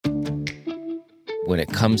When it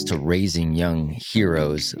comes to raising young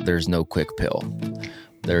heroes, there's no quick pill.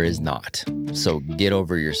 There is not. So get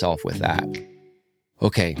over yourself with that.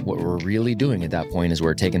 Okay, what we're really doing at that point is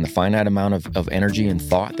we're taking the finite amount of energy and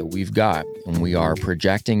thought that we've got, and we are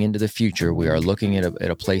projecting into the future. We are looking at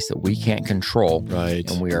a place that we can't control. Right.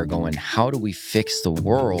 And we are going, how do we fix the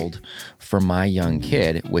world for my young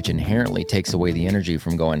kid, which inherently takes away the energy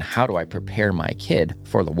from going, how do I prepare my kid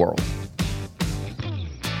for the world?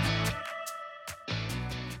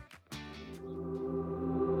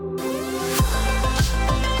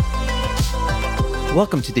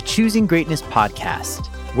 Welcome to the Choosing Greatness podcast,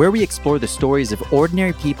 where we explore the stories of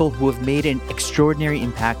ordinary people who have made an extraordinary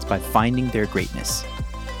impact by finding their greatness.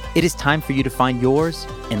 It is time for you to find yours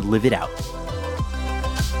and live it out.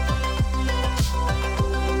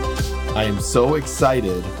 I am so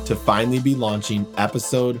excited to finally be launching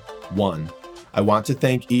episode 1. I want to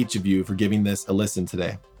thank each of you for giving this a listen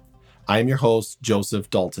today. I am your host, Joseph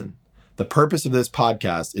Dalton. The purpose of this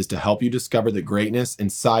podcast is to help you discover the greatness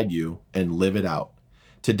inside you and live it out.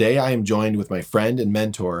 Today, I am joined with my friend and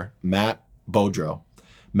mentor, Matt Beaudreau.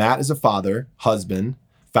 Matt is a father, husband,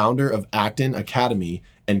 founder of Acton Academy,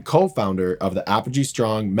 and co-founder of the Apogee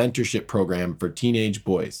Strong Mentorship Program for teenage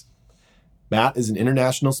boys. Matt is an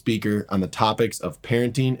international speaker on the topics of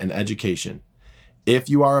parenting and education. If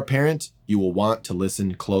you are a parent, you will want to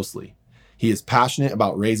listen closely. He is passionate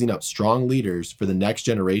about raising up strong leaders for the next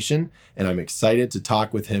generation, and I'm excited to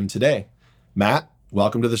talk with him today. Matt,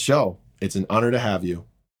 welcome to the show. It's an honor to have you.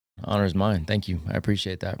 Honor is mine. Thank you. I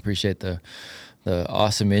appreciate that. Appreciate the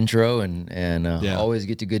awesome intro and always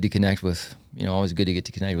good to connect with, always good to get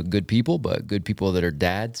to connect with good people, but good people that are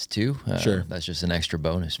dads too. Sure. That's just an extra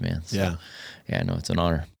bonus, man. So, yeah, no, it's an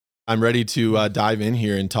honor. I'm ready to dive in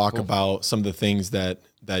here and talk about some of the things that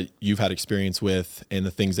you've had experience with and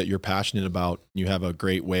the things that you're passionate about. You have a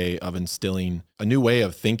great way of instilling a new way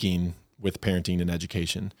of thinking with parenting and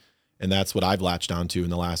education. And that's what I've latched onto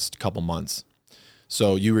in the last couple months.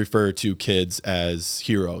 So you refer to kids as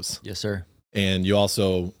heroes. Yes, sir. And you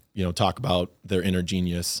also, talk about their inner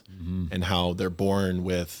genius and how they're born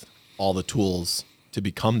with all the tools to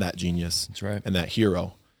become that genius. That's right. And that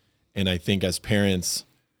hero. And I think as parents,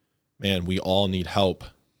 man, we all need help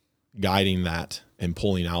guiding that and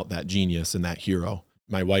pulling out that genius and that hero.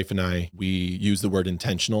 My wife and I, we use the word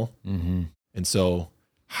intentional. Mm-hmm. And so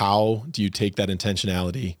how do you take that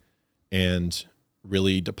intentionality and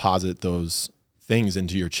really deposit those things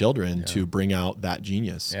into your children to bring out that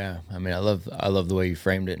genius? Yeah. I mean, I love the way you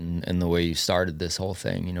framed it and the way you started this whole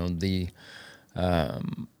thing.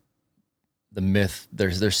 The myth,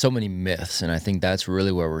 there's so many myths, and I think that's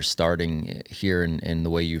really where we're starting here in the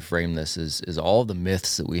way you frame this is all the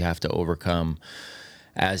myths that we have to overcome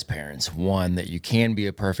as parents. One, that you can be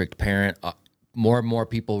a perfect parent. More and more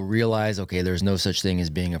people realize, okay, there's no such thing as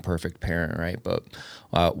being a perfect parent, right? But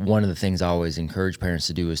one of the things I always encourage parents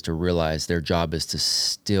to do is to realize their job is to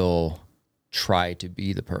still try to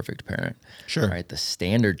be the perfect parent. Sure. Right? The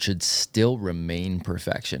standard should still remain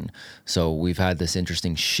perfection. So we've had this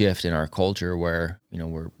interesting shift in our culture where,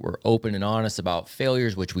 we're open and honest about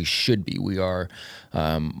failures, which we should be. We are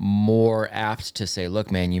more apt to say,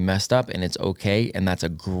 look, man, you messed up and it's okay. And that's a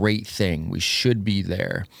great thing. We should be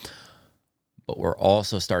there. But we're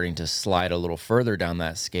also starting to slide a little further down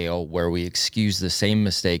that scale where we excuse the same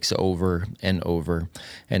mistakes over and over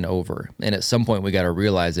and over. And at some point, we got to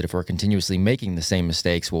realize that if we're continuously making the same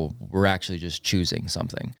mistakes, well, we're actually just choosing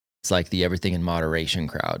something. It's like the everything in moderation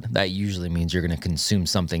crowd. That usually means you're going to consume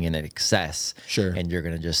something in excess. Sure. And you're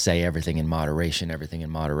going to just say everything in moderation.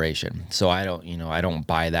 So I don't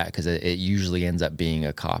buy that because it usually ends up being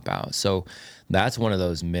a cop-out. So that's one of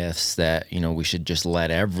those myths that, we should just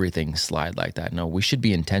let everything slide like that. No, we should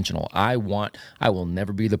be intentional. I will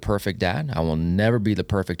never be the perfect dad. I will never be the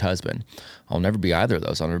perfect husband. I'll never be either of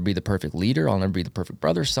those. I'll never be the perfect leader. I'll never be the perfect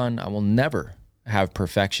brother, son. I will never have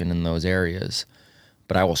perfection in those areas,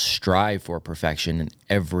 but I will strive for perfection in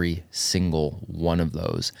every single one of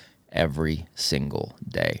those every single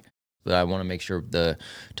day. But I want to make sure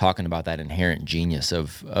talking about that inherent genius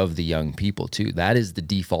of the young people too. That is the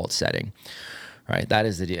default setting. Right, that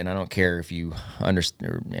is and I don't care if you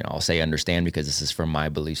understand. I'll say understand because this is from my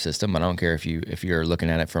belief system. I don't care if you're looking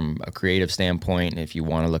at it from a creative standpoint, and if you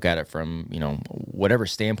want to look at it from whatever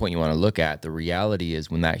standpoint you want to look at. The reality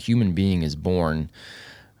is when that human being is born,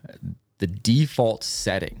 the default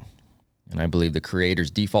setting, and I believe the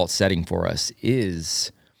Creator's default setting for us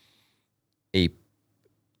is a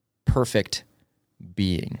perfect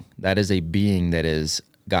being. That is a being that is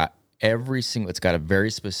got it's got a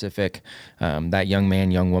very specific, that young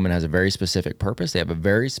man, young woman has a very specific purpose. They have a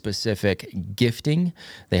very specific gifting.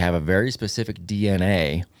 They have a very specific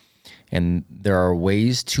DNA. And there are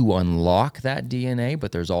ways to unlock that DNA,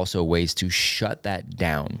 but there's also ways to shut that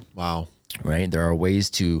down. Wow. Right? There are ways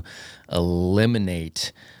to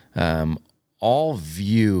eliminate all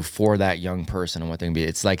view for that young person and what they can be.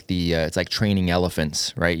 It's like it's like training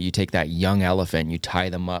elephants, right? You take that young elephant, you tie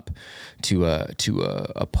them up to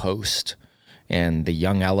a post, and the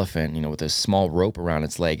young elephant, with a small rope around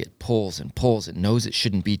its leg, it pulls and pulls. It knows it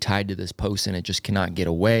shouldn't be tied to this post, and it just cannot get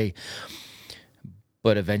away.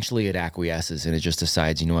 But eventually it acquiesces and it just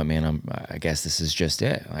decides, you know what, man, I guess this is just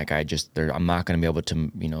it. Like I'm not going to be able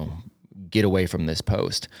to, get away from this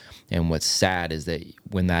post. And what's sad is that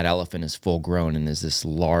when that elephant is full grown and is this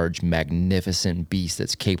large, magnificent beast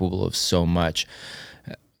that's capable of so much,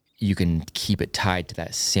 you can keep it tied to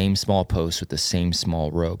that same small post with the same small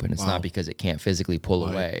rope. And it's not because it can't physically pull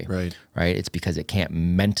away, right? It's because it can't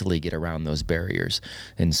mentally get around those barriers.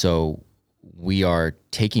 And so we are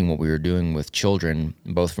taking what we were doing with children,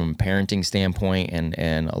 both from a parenting standpoint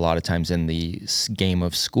and a lot of times in the game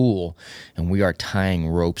of school, and we are tying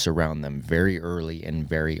ropes around them very early and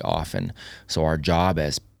very often. So our job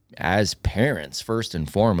as parents, first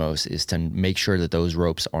and foremost, is to make sure that those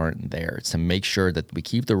ropes aren't there. It's to make sure that we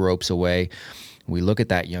keep the ropes away. We look at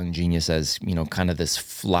that young genius as, kind of this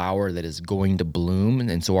flower that is going to bloom.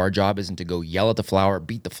 And so our job isn't to go yell at the flower,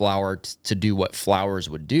 beat the flower to do what flowers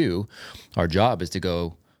would do. Our job is to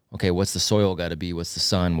go, okay, what's the soil got to be? What's the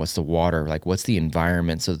sun? What's the water? Like, what's the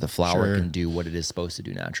environment so that the flower can do what it is supposed to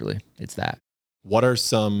do naturally? It's that. What are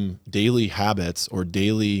some daily habits or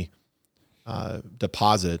daily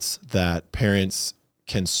deposits that parents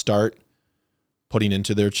can start putting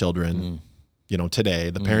into their children, today,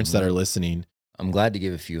 the parents that are listening? I'm glad to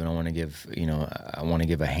give a few, and I want to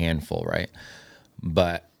give a handful, right?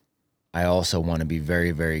 But I also want to be very,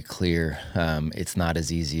 very clear. It's not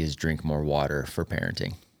as easy as drink more water for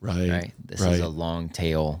parenting. Right. This is a long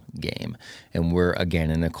tail game. And we're, again,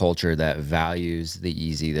 in a culture that values the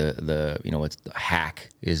easy, it's hack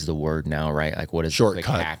is the word now, right? Like, what is the quick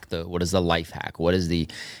hack? What is the life hack? What is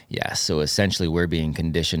so essentially we're being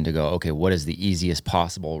conditioned to go, okay, what is the easiest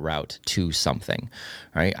possible route to something,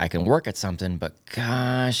 right? I can work at something, but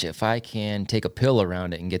gosh, if I can take a pill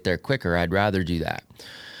around it and get there quicker, I'd rather do that.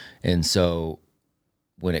 And so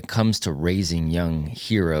when it comes to raising young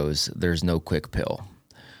heroes, there's no quick pill.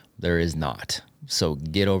 There is not. So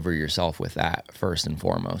get over yourself with that first and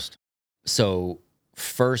foremost. So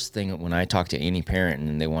first thing, when I talk to any parent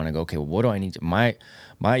and they want to go, okay, well, what do I need to,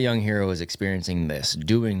 my young hero is experiencing this,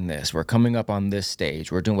 doing this, we're coming up on this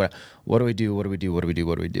stage, we're doing what do we do? What do we do? What do we do?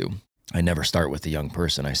 What do we do? I never start with the young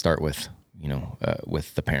person. I start with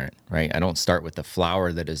the parent, right? I don't start with the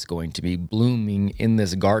flower that is going to be blooming in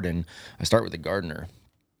this garden. I start with the gardener.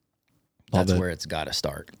 That's where it's got to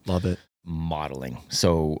start. Love it. Modeling.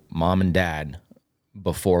 So mom and dad,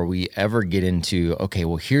 before we ever get into, okay,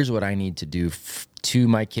 well, here's what I need to do to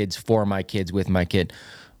my kids, for my kids, with my kid,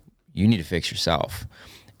 you need to fix yourself.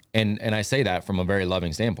 And I say that from a very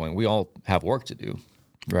loving standpoint. We all have work to do,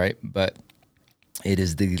 right? But it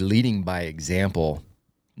is the leading by example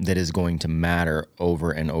that is going to matter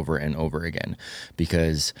over and over and over again.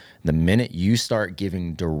 Because the minute you start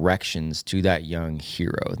giving directions to that young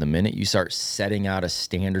hero, the minute you start setting out a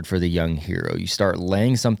standard for the young hero, you start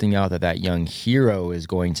laying something out that young hero is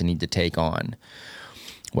going to need to take on.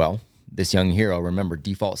 Well, this young hero, remember,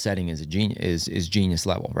 default setting is genius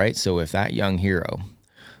level, right? So if that young hero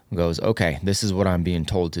goes, okay, this is what I'm being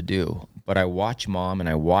told to do, but I watch mom and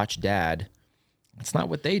I watch dad, it's not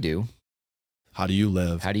what they do. How do you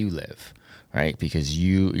live? Right? Because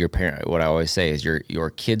your parent, what I always say is your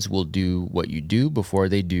kids will do what you do before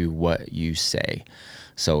they do what you say.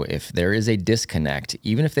 So if there is a disconnect,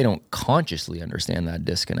 even if they don't consciously understand that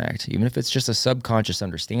disconnect, even if it's just a subconscious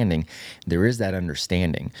understanding, there is that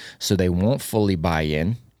understanding. So they won't fully buy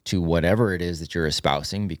in to whatever it is that you're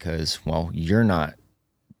espousing because, well, you're not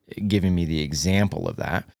giving me the example of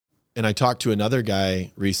that. And I talked to another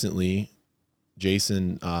guy recently,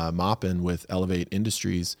 Jason Maupin with Elevate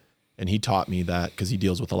Industries, and he taught me that because he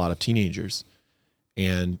deals with a lot of teenagers.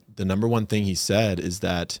 And the number one thing he said is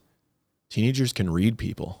that teenagers can read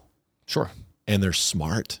people. Sure. And they're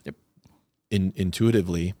smart. Yep.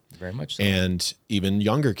 Intuitively. Very much so. And even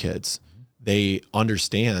younger kids, they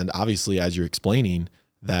understand, obviously, as you're explaining,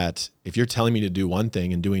 that if you're telling me to do one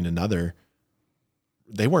thing and doing another,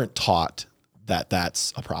 they weren't taught that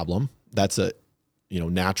that's a problem. That's a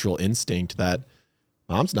natural instinct that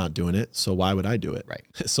mom's not doing it, so why would I do it? Right.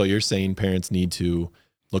 So you're saying parents need to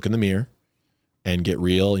look in the mirror, and get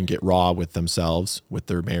real and get raw with themselves, with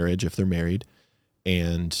their marriage, if they're married,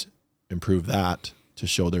 and improve that to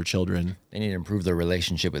show their children. They need to improve their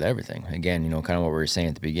relationship with everything. Again, kind of what we were saying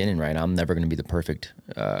at the beginning, right? I'm never going to be the perfect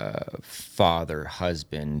father,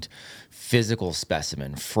 husband, physical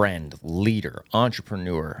specimen, friend, leader,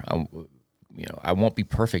 entrepreneur. I won't be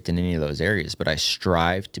perfect in any of those areas, but I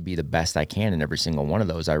strive to be the best I can in every single one of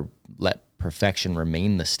those. I let perfection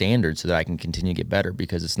remain the standard so that I can continue to get better,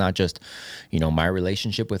 because it's not just, my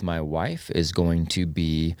relationship with my wife is going to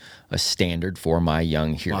be a standard for my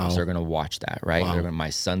young heroes. Wow. They're going to watch that, right? Wow. My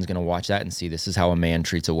son's going to watch that and see this is how a man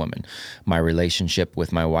treats a woman. My relationship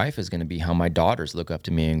with my wife is going to be how my daughters look up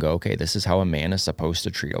to me and go, okay, this is how a man is supposed to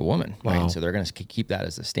treat a woman, Wow. right? So they're going to keep that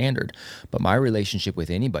as a standard. But my relationship with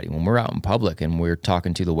anybody, when we're out in public and we're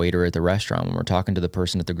talking to the waiter at the restaurant, when we're talking to the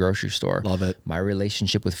person at the grocery store, Love it. my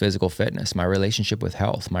relationship with physical fitness, my relationship with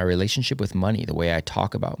health, my relationship with money, the way I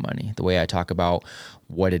talk about money, the way I talk about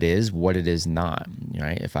what it is not,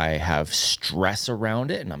 right? If I have stress around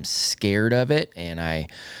it and I'm scared of it and I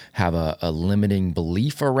have a limiting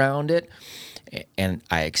belief around it and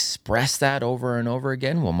I express that over and over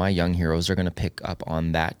again, well, my young heroes are going to pick up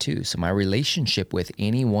on that too. So my relationship with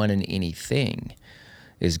anyone and anything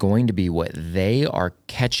is going to be what they are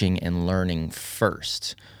catching and learning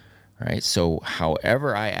first. Right. So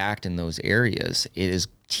however I act in those areas,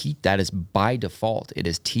 that is by default. It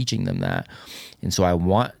is teaching them that. And so I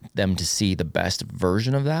want them to see the best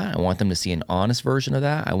version of that. I want them to see an honest version of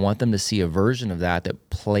that. I want them to see a version of that that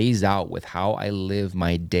plays out with how I live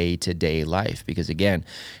my day-to-day life. Because again,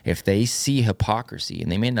 if they see hypocrisy,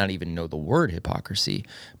 and they may not even know the word hypocrisy,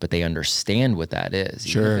 but they understand what that is.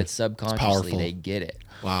 Sure. Even if it's subconsciously, It's they get it.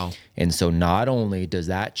 Wow. And so not only does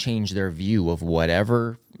that change their view of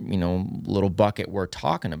whatever, little bucket we're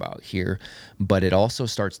talking about here, but it also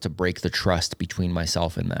starts to break the trust between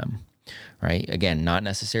myself and them, right? Again, not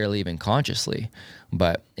necessarily even consciously,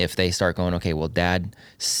 but if they start going, okay, well, dad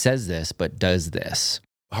says this, but does this.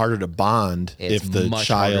 Harder to bond It's if the much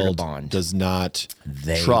harder to child bond. does not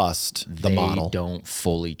trust the model. They don't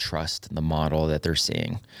fully trust the model that they're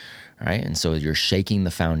seeing, right? And so you're shaking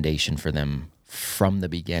the foundation for them from the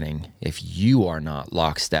beginning if you are not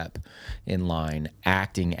lockstep in line,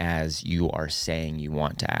 acting as you are saying you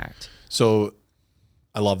want to act. So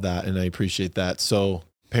I love that, and I appreciate that. So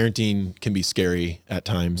parenting can be scary at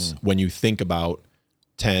times when you think about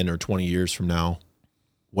 10 or 20 years from now.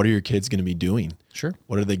 What are your kids going to be doing? Sure.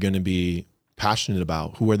 What are they going to be passionate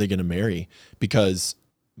about? Who are they going to marry? Because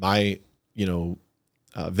my,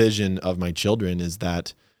 vision of my children is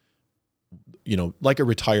that, like a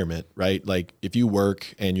retirement, right? Like if you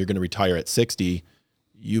work and you're going to retire at 60,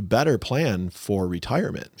 you better plan for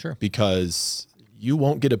retirement. Sure. Because you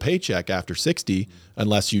won't get a paycheck after 60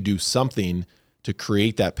 unless you do something to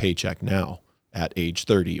create that paycheck now at age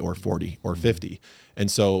 30 or 40 or 50. And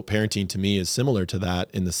so parenting to me is similar to that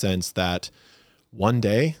in the sense that one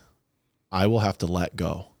day I will have to let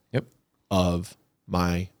go of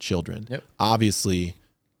my children. Yep. Obviously,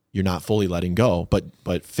 you're not fully letting go,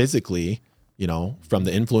 but physically, from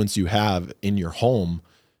the influence you have in your home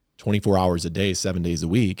 24 hours a day, 7 days a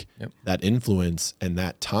week, that influence and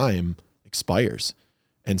that time expires.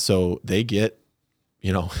 And so they get,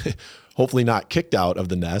 hopefully not kicked out of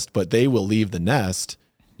the nest, but they will leave the nest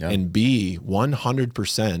and be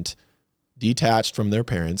 100% detached from their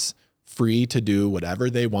parents, free to do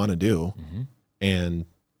whatever they want to do. Mm-hmm. And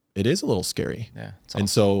it is a little scary. Yeah. And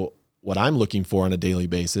so what I'm looking for on a daily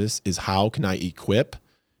basis is how can I equip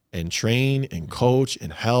and train and coach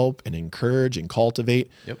and help and encourage and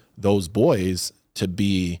cultivate those boys to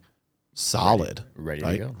be solid, ready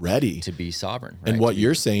right? to go, ready to be sovereign. Right? And what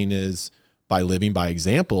you're saying is by living by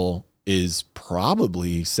example is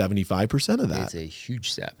probably 75% of that. It's a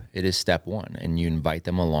huge step. It is step one. And you invite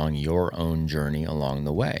them along your own journey along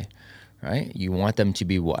the way, right? You want them to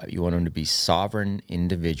be what? You want them to be sovereign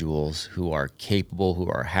individuals who are capable, who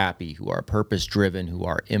are happy, who are purpose-driven, who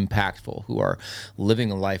are impactful, who are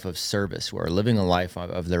living a life of service, who are living a life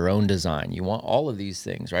of their own design. You want all of these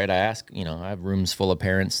things, right? I ask, I have rooms full of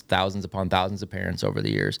parents, thousands upon thousands of parents over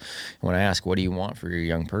the years. When I ask, what do you want for your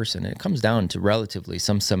young person? And it comes down to relatively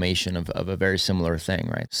some summation of a very similar thing,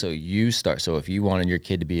 right? So if you wanted your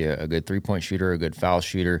kid to be a good three-point shooter, a good foul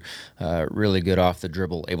shooter, really good off the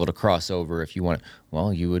dribble, able to cross over, if you want,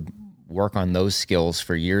 well, you would work on those skills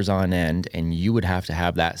for years on end, and you would have to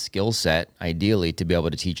have that skill set ideally to be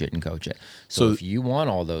able to teach it and coach it. So if you want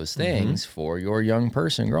all those things for your young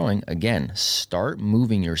person growing, again, start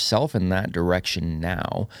moving yourself in that direction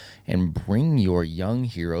now and bring your young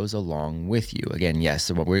heroes along with you. Again, yes,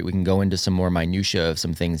 so we can go into some more minutia of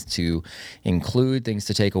some things to include, things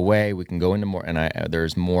to take away. We can go into more, and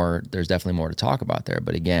there's definitely more to talk about there.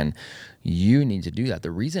 But again, you need to do that.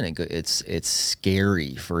 The reason it's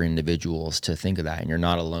scary for individuals to think of that, and you're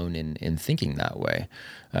not alone in thinking that way.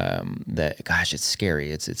 That gosh, it's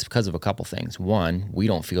scary. It's because of a couple things. One, we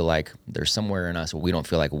don't feel like there's somewhere in us where we don't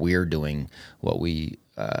feel like we're doing what we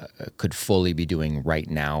could fully be doing right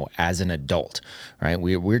now as an adult, right?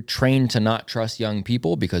 We're trained to not trust young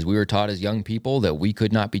people because we were taught as young people that we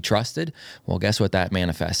could not be trusted. Well, guess what that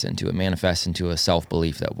manifests into? It manifests into a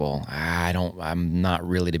self-belief that, well, I'm not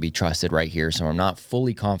really to be trusted right here, so I'm not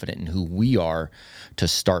fully confident in who we are to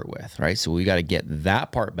start with, right? So we got to get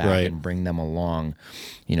that part back and bring them along,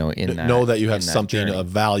 in that. Know that you have something of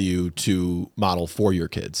value to model for your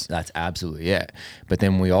kids. That's absolutely it. But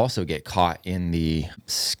then we also get caught in the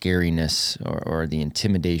scariness or the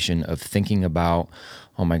intimidation of thinking about,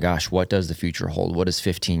 oh my gosh, what does the future hold? What does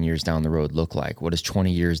 15 years down the road look like? What does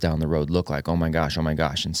 20 years down the road look like? Oh my gosh.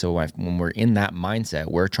 And so when we're in that mindset,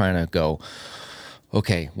 we're trying to go,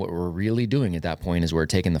 okay, what we're really doing at that point is we're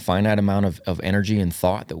taking the finite amount of energy and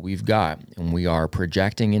thought that we've got, and we are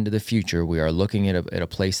projecting into the future. We are looking at a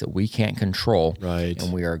place that we can't control. Right.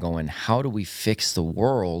 And we are going, how do we fix the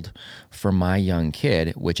world for my young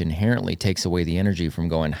kid, which inherently takes away the energy from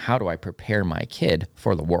going, how do I prepare my kid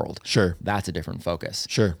for the world? Sure. That's a different focus.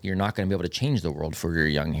 Sure. You're not going to be able to change the world for your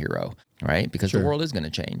young hero, right? Because the world is going to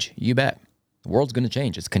change. You bet. The world's going to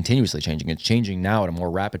change. It's continuously changing. It's changing now at a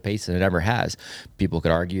more rapid pace than it ever has. People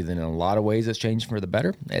could argue that in a lot of ways it's changing for the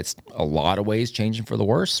better. It's a lot of ways changing for the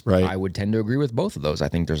worse. Right. I would tend to agree with both of those. I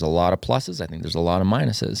think there's a lot of pluses. I think there's a lot of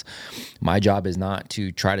minuses. My job is not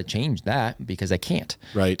to try to change that because I can't.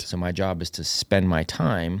 Right. So my job is to spend my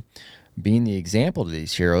time being the example to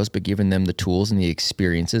these heroes, but giving them the tools and the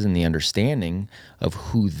experiences and the understanding of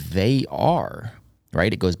who they are.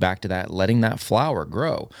 Right? It goes back to that, letting that flower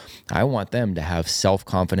grow. I want them to have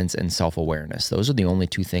self-confidence and self-awareness. Those are the only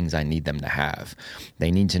two things I need them to have. They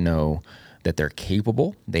need to know that they're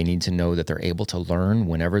capable. They need to know that they're able to learn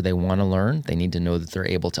whenever they want to learn. They need to know that they're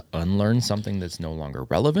able to unlearn something that's no longer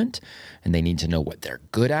relevant. And they need to know what they're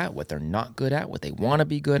good at, what they're not good at, what they want to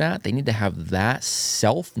be good at. They need to have that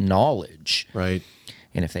self-knowledge. Right.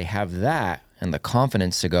 And if they have that, and the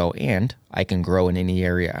confidence to go, and I can grow in any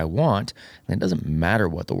area I want, then it doesn't matter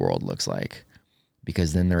what the world looks like,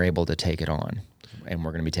 because then they're able to take it on, and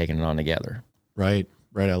we're going to be taking it on together. Right.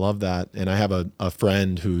 I love that. And I have a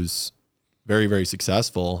friend who's very, very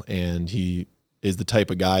successful, and he is the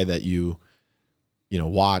type of guy that you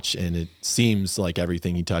watch, and it seems like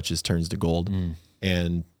everything he touches turns to gold.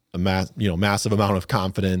 And a massive amount of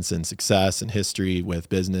confidence and success and history with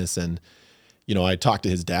business. And I talked to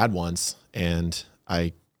his dad once, and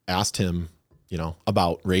I asked him,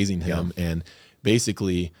 about raising him. Yeah. And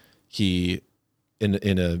basically he,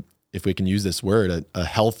 if we can use this word, a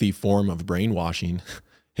healthy form of brainwashing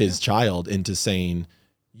his child into saying,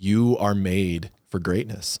 you are made for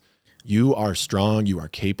greatness. You are strong. You are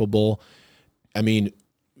capable. I mean,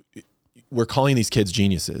 we're calling these kids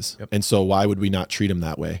geniuses. Yep. And so why would we not treat them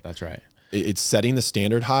that way? That's right. It's setting the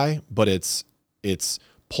standard high, but it's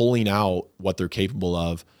pulling out what they're capable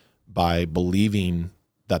of by believing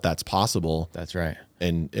that that's possible. That's right.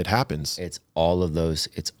 And it happens. It's all of those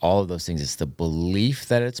things. It's the belief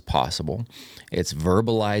that it's possible. It's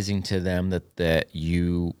verbalizing to them that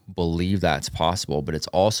you believe that's possible, but it's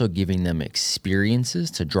also giving them experiences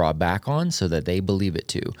to draw back on so that they believe it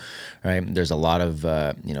too, right? There's a lot of,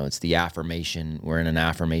 it's the affirmation. We're in an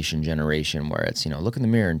affirmation generation where it's, look in the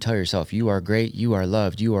mirror and tell yourself you are great, you are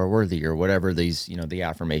loved, you are worthy, or whatever these, the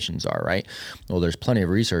affirmations are, right? Well, there's plenty of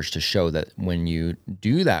research to show that when you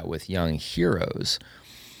do that with young heroes,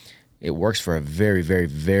 it works for a very, very,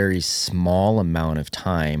 very small amount of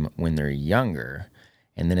time when they're younger.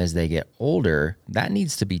 And then as they get older, that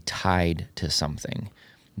needs to be tied to something.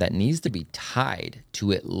 That needs to be tied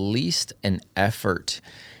to at least an effort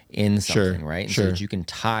in something, right? And so that you can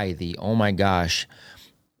tie the, oh my gosh,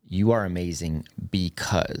 you are amazing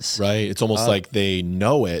because. Right. It's almost like they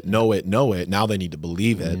know it. Now they need to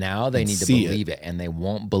believe it. Now they need to believe it. And they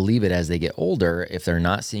won't believe it as they get older if they're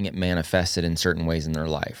not seeing it manifested in certain ways in their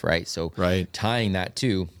life, right? So tying that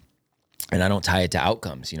to, and I don't tie it to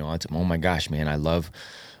outcomes, it's, oh my gosh, man, I love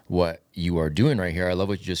what you are doing right here. I love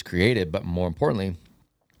what you just created. But more importantly,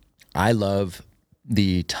 I love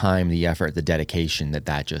the time, the effort, the dedication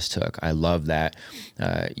that just took. I love that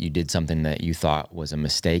you did something that you thought was a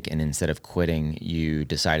mistake, and instead of quitting, you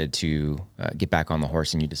decided to get back on the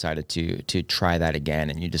horse, and you decided to try that again,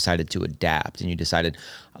 and you decided to adapt, and you decided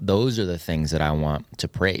those are the things that I want to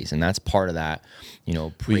praise. And that's part of that,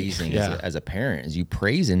 praising as a parent, is you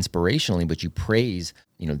praise inspirationally, but you praise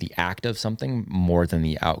the act of something more than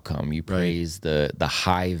the outcome. You praise the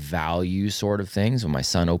high value sort of things. When my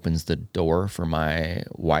son opens the door for my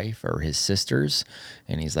wife or his sisters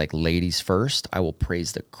and he's like, ladies first, I will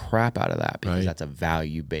praise the crap out of that, because that's a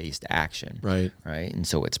value-based action. Right. And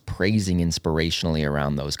so it's praising inspirationally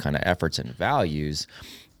around those kind of efforts and values.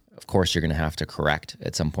 Of course, you're going to have to correct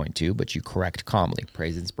at some point too, but you correct calmly.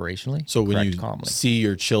 Praise inspirationally. So when you see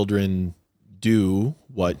your children do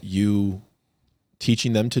what you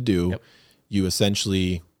teaching them to do, you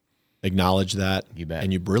essentially acknowledge that,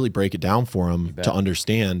 and you really break it down for them to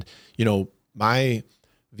understand. My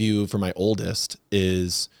view for my oldest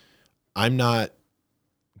is, I'm not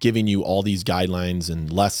giving you all these guidelines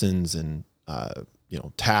and lessons and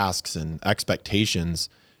tasks and expectations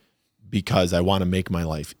because I want to make my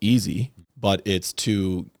life easy, but it's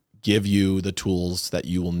to give you the tools that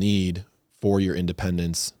you will need for your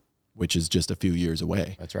independence, which is just a few years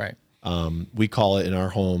away. That's right. We call it in our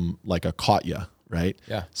home like a caught ya, right?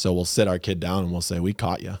 Yeah. So we'll sit our kid down and we'll say, we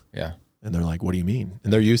caught ya. Yeah. And they're like, what do you mean?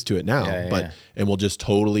 And they're used to it now, and we'll just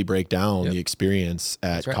totally break down the experience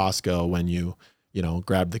at Costco when you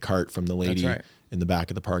grabbed the cart from the lady in the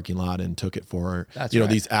back of the parking lot and took it for her.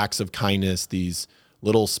 These acts of kindness, these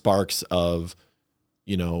little sparks of,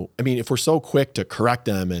 if we're so quick to correct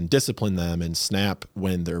them and discipline them and snap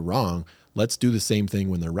when they're wrong, let's do the same thing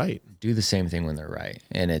when they're right. Do the same thing when they're right.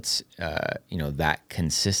 And it's, that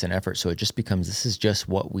consistent effort. So it just becomes, this is just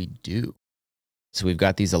what we do. So we've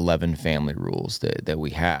got these 11 family rules that we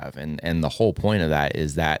have. And the whole point of that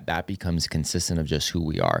is that becomes consistent of just who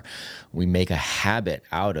we are. We make a habit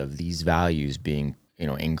out of these values being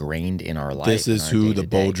ingrained in our life. This is who the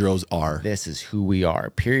Beaudreaus are. This is who we are,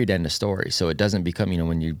 period, end of story. So it doesn't become,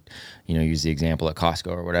 when you use the example at Costco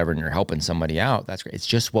or whatever, and you're helping somebody out, that's great. It's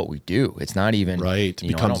just what we do. It's not even, it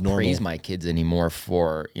becomes I don't normal. Praise my kids anymore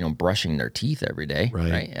for, brushing their teeth every day,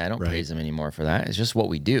 right? I don't praise them anymore for that. It's just what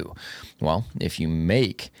we do. Well, if you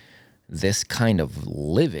make this kind of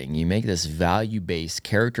living, you make this value-based,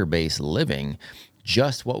 character-based living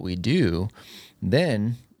just what we do,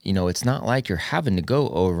 then it's not like you're having to go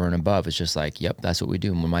over and above. It's just like, yep, that's what we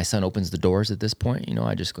do. And when my son opens the doors at this point,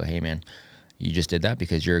 I just go, hey man, you just did that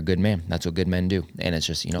because you're a good man. That's what good men do. And it's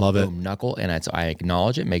just, boom, knuckle. And I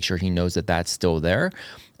acknowledge it, make sure he knows that that's still there.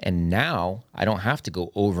 And now I don't have to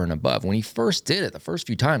go over and above. When he first did it, the first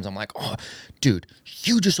few times, I'm like, oh, dude,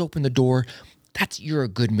 you just opened the door. You're a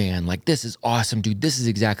good man. Like, this is awesome, dude. This is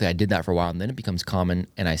exactly, I did that for a while. And then it becomes common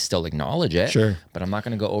and I still acknowledge it. Sure. But I'm not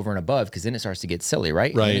going to go over and above, because then it starts to get silly,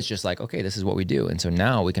 right? And it's just like, okay, this is what we do. And so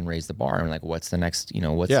now we can raise the bar and like, what's the next,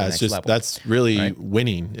 what's the next level? That's really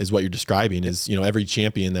winning is what you're describing is, every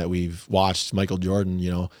champion that we've watched, Michael Jordan,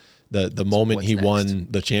 the moment he won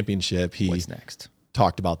the championship, he what's next?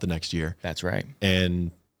 Talked about the next year. That's right.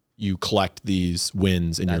 And you collect these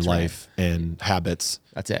wins in your life and habits.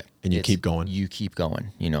 That's it. And you keep going. You keep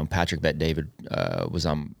going. Patrick Bet-David was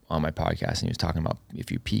on my podcast, and he was talking about,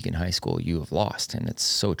 if you peak in high school, you have lost. And it's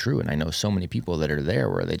so true. And I know so many people that are there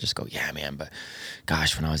where they just go, yeah, man, but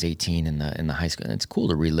gosh, when I was 18 in the high school, and it's cool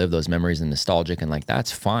to relive those memories and nostalgic, and like,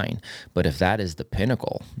 that's fine. But if that is the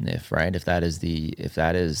pinnacle, if that is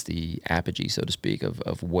the apogee, so to speak,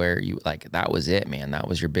 of where you, like, that was it, man, that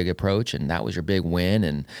was your big approach and that was your big win,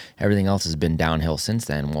 and everything else has been downhill since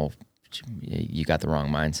then. Well, you got the wrong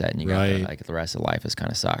mindset, and you got the rest of life is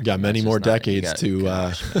kind of sucked. You got many more decades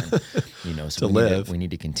to so live. We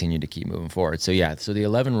need to continue to keep moving forward. So so the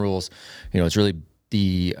 11 rules, it's really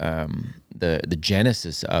the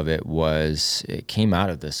genesis of it came out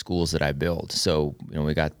of the schools that I build. So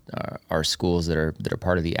we got our schools that are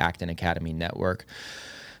part of the Acton Academy network.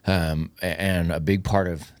 And a big part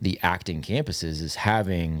of the acting campuses is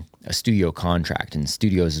having a studio contract. And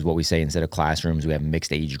studios is what we say, instead of classrooms, we have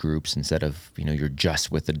mixed age groups. Instead of, you're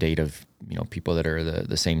just with the date of, people that are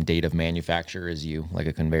the same date of manufacture as you, like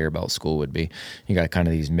a conveyor belt school would be. You got kind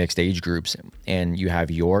of these mixed age groups, and you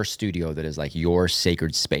have your studio that is like your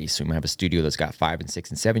sacred space. So we have a studio that's got 5 and 6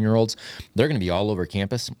 and 7-year-olds. They're going to be all over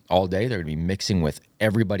campus all day. They're going to be mixing with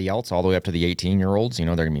everybody else all the way up to the 18-year-olds. They're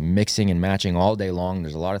going to be mixing and matching all day long.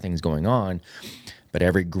 There's a lot of things going on. but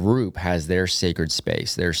every group has their sacred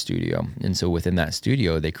space, their studio. And so within that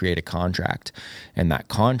studio, they create a contract, and that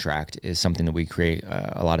contract is something that we create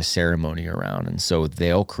a lot of ceremony around. And so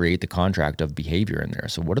they'll create the contract of behavior in there.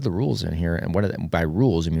 So what are the rules in here? And by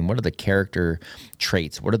rules, I mean, what are the character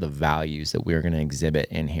traits? What are the values that we're going to exhibit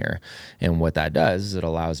in here? And what that does is it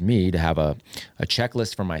allows me to have a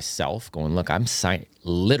checklist for myself going, look,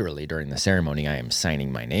 literally during the ceremony, I am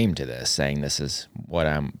signing my name to this, saying this is what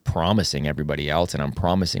I'm promising everybody else and I'm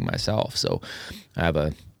promising myself. So I have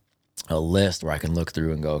a list where I can look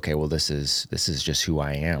through and go, okay, well, this is just who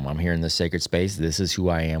I am. I'm here in this sacred space. This is who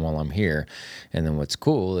I am while I'm here. And then what's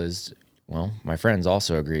cool is, well, my friends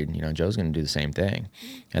also agreed, Joe's going to do the same thing.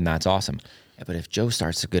 And that's awesome. But if Joe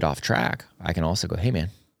starts to get off track, I can also go, hey man,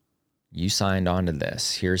 you signed on to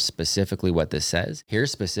this. Here's specifically what this says.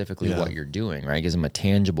 Here's specifically what you're doing, right? It gives them a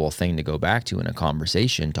tangible thing to go back to in a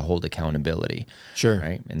conversation to hold accountability. Sure.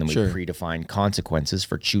 Right. And then we predefine consequences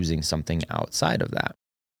for choosing something outside of that.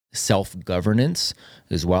 Self-governance,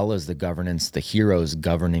 as well as the heroes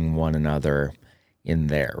governing one another in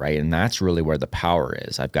there, right? And that's really where the power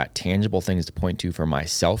is. I've got tangible things to point to for my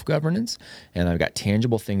self-governance, and I've got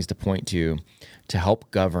tangible things to point to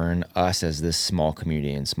help govern us as this small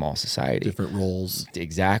community and small society. Different roles.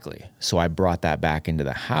 Exactly. So I brought that back into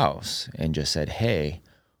the house and just said, hey,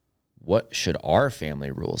 what should our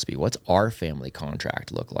family rules be? What's our family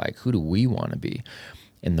contract look like? Who do we want to be?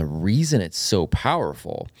 And the reason it's so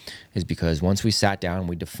powerful is because once we sat down,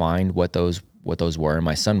 we defined what those were. And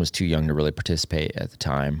my son was too young to really participate at the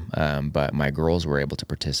time, but my girls were able to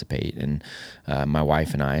participate, and my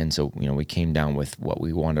wife and I. And so, we came down with what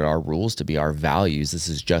we wanted our rules to be, our values. This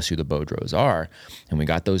is just who the Beaudreaus are. And we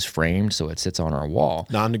got those framed so it sits on our wall.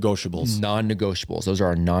 Non-negotiables. Those are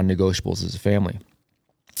our non-negotiables as a family.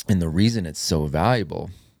 And the reason it's so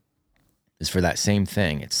valuable is for that same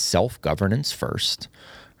thing. It's self-governance first,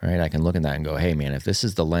 right? I can look at that and go, hey man, if this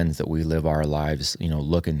is the lens that we live our lives,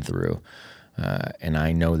 looking through, and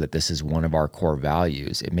I know that this is one of our core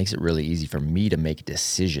values, it makes it really easy for me to make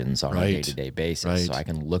decisions on a day-to-day basis. So I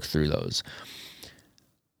can look through those.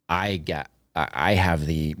 I have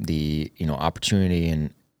the opportunity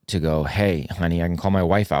and to go, hey, honey, I can call my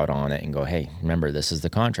wife out on it and go, hey, remember, this is the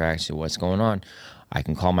contract. So what's going on? I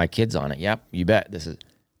can call my kids on it. Yep, you bet. This is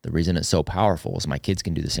the reason it's so powerful is my kids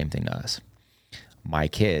can do the same thing to us. My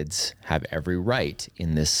kids have every right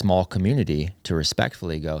in this small community to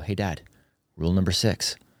respectfully go, hey, Dad, rule number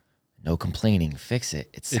 6, no complaining, fix it.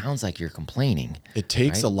 It sounds like you're complaining. It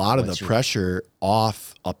takes a lot of the pressure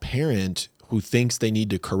off a parent who thinks they need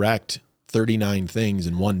to correct 39 things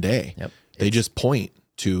in one day. Yep. They just point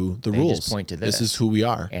to the rules. Just point to this. This is who we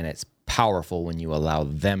are. And it's powerful when you allow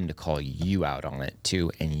them to call you out on it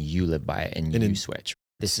too, and you live by it and you switch.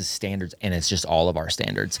 This is standards, and it's just all of our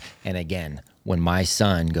standards. And again, when my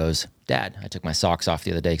son goes, Dad, I took my socks off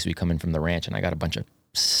the other day because we come in from the ranch and I got a bunch of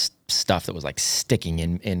stuff that was like sticking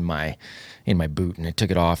in my boot, and I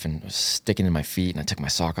took it off and it was sticking in my feet, and I took my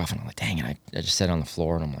sock off and I'm like, dang it, I just sat on the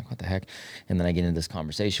floor and I'm like, what the heck? And then I get into this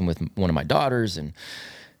conversation with one of my daughters,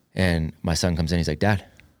 and my son comes in, he's like, Dad,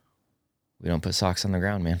 we don't put socks on the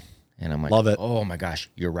ground, man. And I'm like, love it. Oh my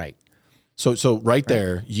gosh, you're right. So right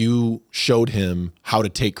there, you showed him how to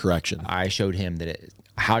take correction. I showed him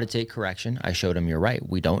how to take correction. I showed him, you're right.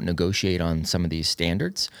 We don't negotiate on some of these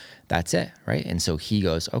standards. That's it, right? And so he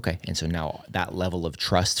goes, okay. And so now that level of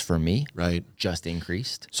trust for me just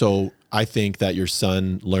increased. So I think that your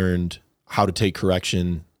son learned how to take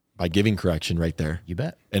correction by giving correction right there. You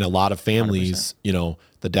bet. And a lot of families, 100%.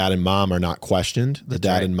 The dad and mom are not questioned. The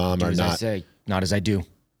dad and mom are not. I say, not as I do.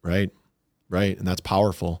 Right. Right. And that's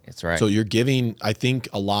powerful. That's right. So you're giving, I think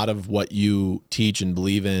a lot of what you teach and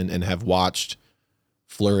believe in and have watched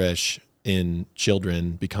flourish in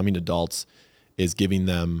children becoming adults is giving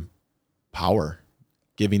them power,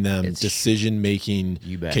 giving them decision-making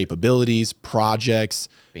capabilities, projects.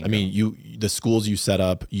 Bingo. I mean, the schools you set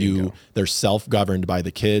up, they're self-governed by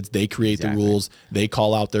the kids. They create the rules. They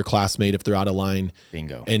call out their classmate if they're out of line.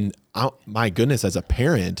 Bingo. And my goodness, as a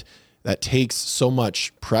parent, that takes so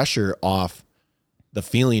much pressure off the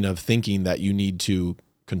feeling of thinking that you need to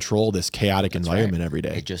control this chaotic environment every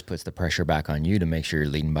day. It just puts the pressure back on you to make sure you're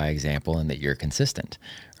leading by example and that you're consistent,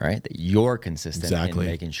 right? That you're consistent in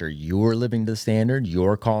making sure you're living to the standard,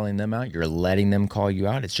 you're calling them out, you're letting them call you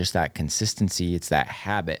out. It's just that consistency. It's that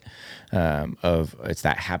habit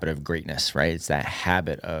of greatness, right? It's that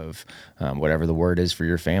habit of whatever the word is for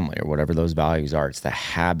your family or whatever those values are. It's the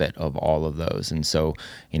habit of all of those. And so,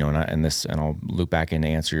 and I'll loop back in to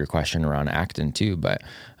answer your question around Acton too. But,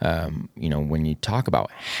 when you talk about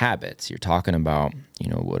habits. You're talking about,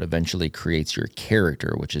 what eventually creates your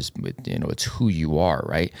character, which is, it's who you are,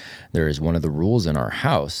 right? There is one of the rules in our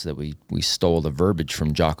house that we stole the verbiage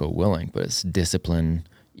from Jocko Willink, but it's discipline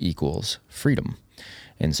equals freedom.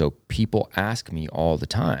 And so people ask me all the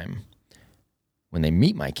time when they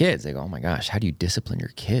meet my kids, they go, oh my gosh, how do you discipline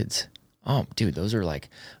your kids? Oh, dude, those are like,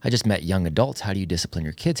 I just met young adults. How do you discipline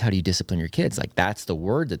your kids? How do you discipline your kids? Like, that's the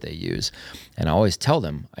word that they use. And I always tell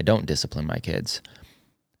them, I don't discipline my kids.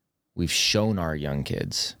 We've shown our young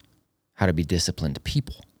kids how to be disciplined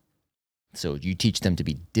people. So you teach them to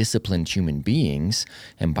be disciplined human beings.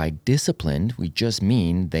 And by disciplined, we just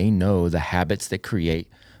mean they know the habits that create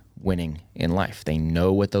winning in life. They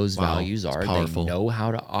know what those values are. They know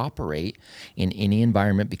how to operate in any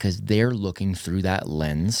environment because they're looking through that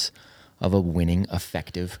lens of a winning,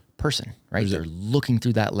 effective person, right? They're looking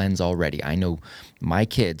through that lens already. I know my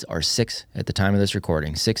kids are 6 at the time of this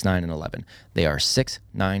recording, 6, 9, and 11. They are 6,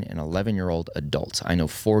 9, and 11-year-old adults. I know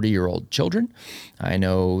 40-year-old children. I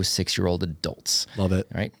know 6-year-old adults. Love it.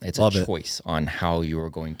 Right? It's a choice on how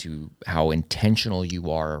how intentional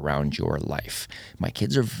you are around your life. My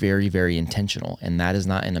kids are very, very intentional, and that is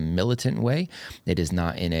not in a militant way. It is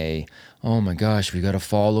not in a, oh my gosh, we got to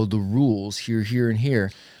follow the rules here, here, and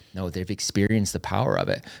here. No, they've experienced the power of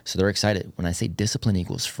it. So they're excited. When I say discipline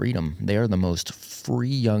equals freedom, they are the most free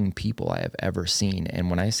young people I have ever seen. And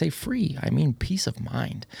when I say free, I mean peace of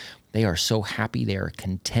mind. They are so happy. They are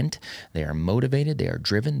content. They are motivated. They are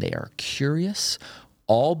driven. They are curious,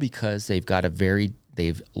 all because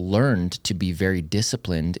they've learned to be very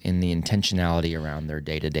disciplined in the intentionality around their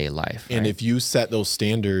day-to-day life. And if you set those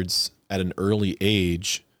standards at an early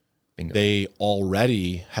age, Bingo. They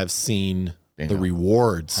already have seen the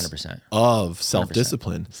rewards 100%. of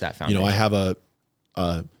self-discipline. 100%. It's that foundation. I have a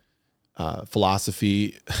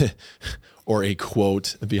philosophy or a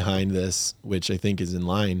quote behind this, which I think is in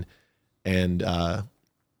line. And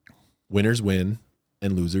winners win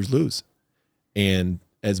and losers lose. And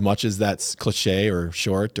as much as that's cliche or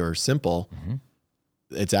short or simple,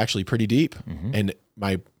 it's actually pretty deep. And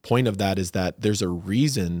my point of that is that there's a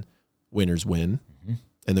reason winners win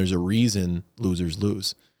and there's a reason losers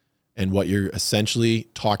lose. And what you're essentially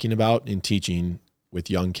talking about in teaching with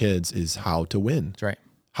young kids is how to win. That's right.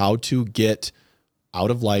 How to get out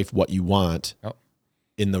of life what you want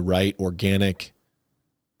in the right organic.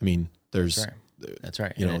 I mean, there's. That's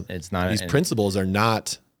right. It's not. These principles are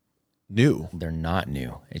not new. They're not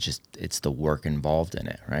new. It's the work involved in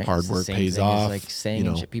it, right? Hard work pays off. Like staying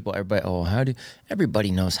in shape.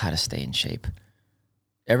 Everybody knows how to stay in shape.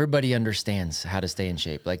 Everybody understands how to stay in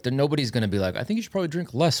shape. Like, nobody's going to be like, I think you should probably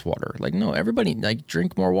drink less water. Like, no, everybody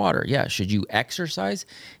drink more water. Yeah. Should you exercise?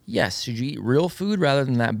 Yes. Should you eat real food rather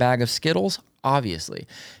than that bag of Skittles? Obviously.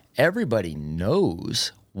 Everybody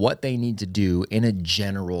knows what they need to do in a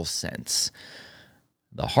general sense.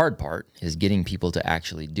 The hard part is getting people to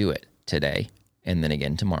actually do it today and then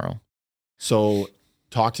again tomorrow. So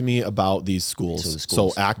talk to me about these schools.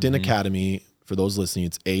 So Acton Academy, for those listening,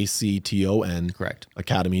 it's ACTON. Correct.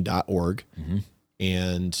 Academy.org.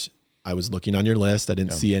 And I was looking on your list. I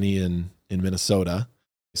didn't see any in Minnesota.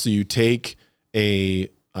 So you take a,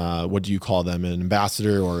 what do you call them? An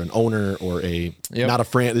ambassador or an owner or not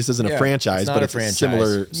a this isn't a franchise, but it's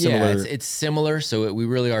similar. Yeah, it's similar. So we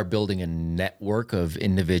really are building a network of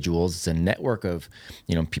individuals. It's a network of,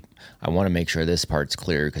 I want to make sure this part's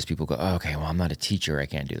clear because people go, oh, okay, well, I'm not a teacher. I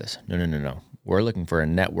can't do this. No. We're looking for a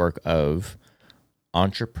network of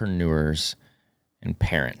entrepreneurs and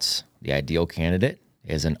parents. The ideal candidate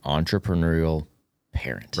is an entrepreneurial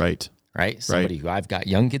parent. Right. Somebody who I've got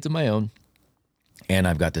young kids of my own, and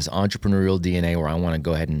I've got this entrepreneurial DNA where I want to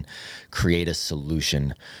go ahead and create a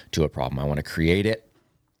solution to a problem. I want to create it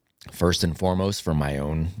first and foremost for my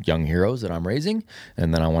own young heroes that I'm raising,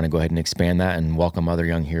 and then I want to go ahead and expand that and welcome other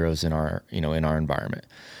young heroes in our, in our environment,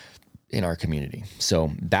 in our community.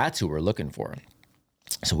 So that's who we're looking for.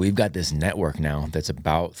 So we've got this network now that's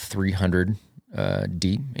about 300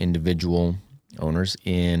 deep, individual owners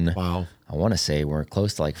in, wow. I want to say we're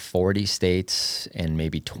close to like 40 states and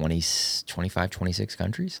maybe 25, 26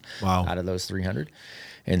 countries out of those 300.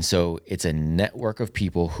 And so it's a network of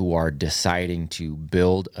people who are deciding to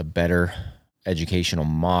build a better educational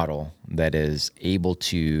model that is able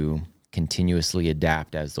to continuously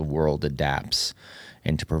adapt as the world adapts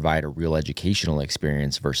and to provide a real educational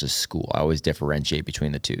experience versus school. I always differentiate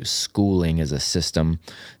between the two. Schooling is a system.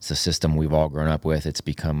 It's a system we've all grown up with. It's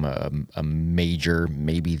become a major,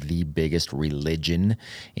 maybe the biggest religion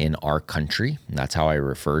in our country. And that's how I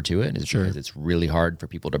refer to it, is because it's really hard for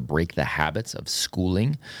people to break the habits of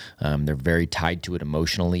schooling. They're very tied to it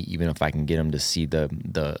emotionally, even if I can get them to see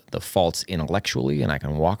the faults intellectually, and I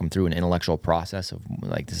can walk them through an intellectual process of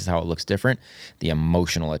like, this is how it looks different. The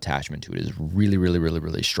emotional attachment to it is really, really, really,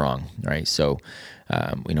 really strong, right? So,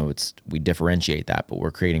 we differentiate that, but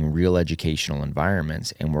we're creating real educational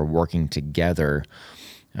environments, and we're working together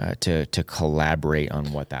to collaborate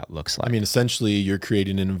on what that looks like. I mean, essentially, you're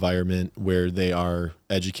creating an environment where they are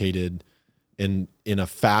educated in a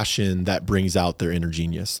fashion that brings out their inner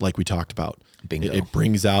genius, like we talked about. Bingo. It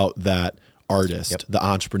brings out that artist, the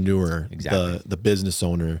entrepreneur, the business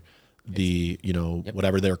owner,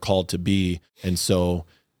 whatever they're called to be. And so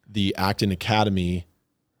the Acton Academy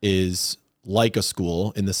is like a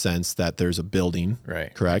school in the sense that there's a building,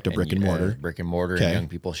 right? Correct? A brick and mortar. Brick and mortar, and young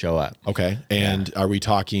people show up. Okay. And are we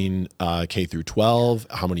talking K through 12?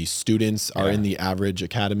 How many students are in the average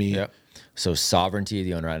academy? Yep. So sovereignty of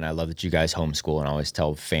the owner, and I love that you guys homeschool, and I always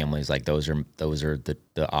tell families like those are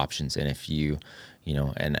the options. And if you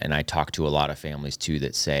and I talk to a lot of families too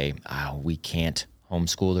that say, we can't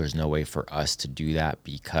homeschool. There's no way for us to do that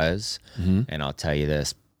because, and I'll tell you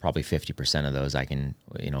this, probably 50% of those I can,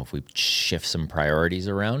 if we shift some priorities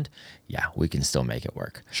around, we can still make it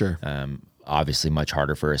work. Sure. Obviously much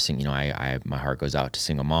harder for us. My heart goes out to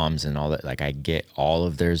single moms and all that. Like I get all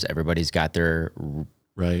of theirs. Everybody's got their,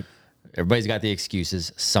 right. Everybody's got the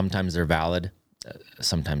excuses. Sometimes they're valid.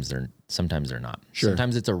 Sometimes they're not. Sure.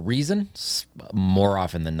 Sometimes it's a reason. More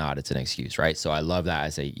often than not, it's an excuse, right? So I love that. I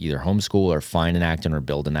say either homeschool or find an Acton or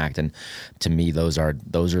build an Acton. To me, those are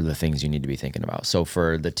the things you need to be thinking about. So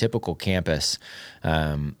for the typical campus,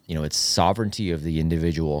 it's sovereignty of the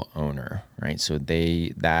individual owner, right? So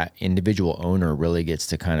that individual owner really gets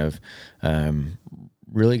to kind of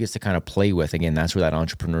play with. Again, that's where that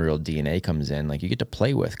entrepreneurial DNA comes in. Like you get to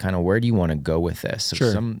play with kind of, where do you want to go with this? So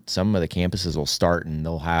sure. Some of the campuses will start and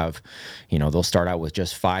they'll have, they'll start out with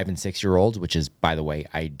just 5 and 6 year olds, which is, by the way,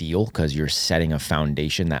 ideal because you're setting a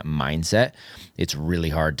foundation, that mindset. It's really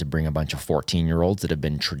hard to bring a bunch of 14-year-olds that have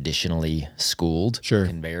been traditionally schooled,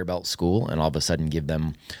 conveyor belt school, and all of a sudden give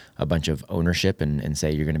them a bunch of ownership and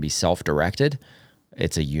say you're going to be self-directed.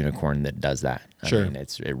 It's a unicorn that does that. Sure. I mean,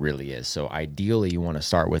 it really is. So ideally you want to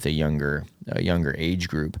start with a younger age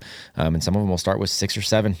group. And some of them will start with 6 or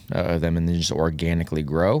 7 of them and then just organically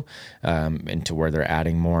grow into where they're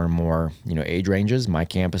adding more and more, age ranges. My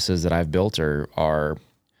campuses that I've built are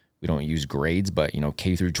we don't use grades, but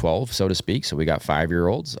K through 12, so to speak. So we got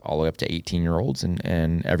 5-year-olds all the way up to 18-year-olds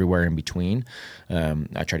and everywhere in between.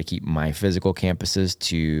 I try to keep my physical campuses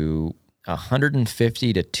to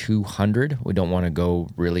 150 to 200. We don't want to go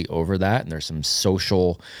really over that. And there's some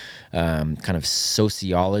social kind of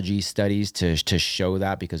sociology studies to show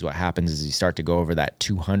that, because what happens is you start to go over that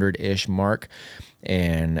 200-ish mark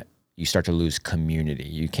and you start to lose community.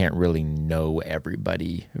 You can't really know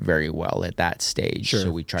everybody very well at that stage. Sure,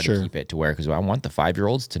 so we try to keep it to where, because I want the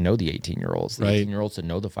 5-year-olds to know the 18-year-olds, the 18-year-olds to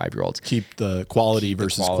know the 5-year-olds. Keep the quality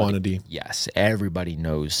versus quantity. Yes, everybody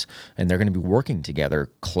knows, and they're going to be working together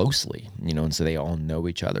closely, and so they all know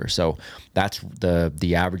each other. So that's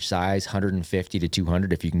the average size, 150 to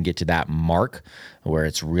 200. If you can get to that mark where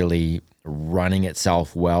it's really running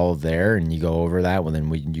itself well there, and you go over that, well, then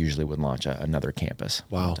we usually would launch another campus.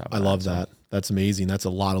 Wow, I love that. That's amazing. That's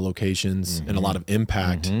a lot of locations and a lot of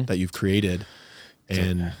impact that you've created.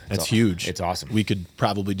 And that's huge. It's awesome. We could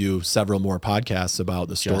probably do several more podcasts about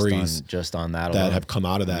the stories just on that that have come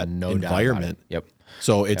out of that environment. Yep.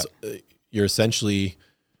 So it's you're essentially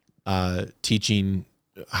teaching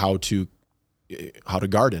how to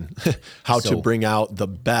garden, how to bring out the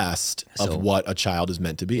best of what a child is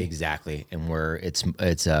meant to be. Exactly. And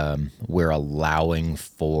we're allowing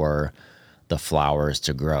for the flowers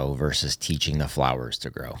to grow versus teaching the flowers to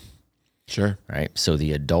grow. Sure. Right. So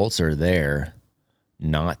the adults are there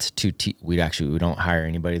not to teach. We don't hire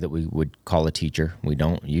anybody that we would call a teacher. We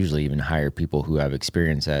don't usually even hire people who have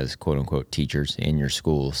experience as quote unquote teachers in your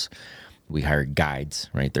schools. We hire guides,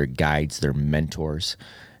 right? They're guides, they're mentors.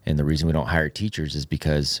 And the reason we don't hire teachers is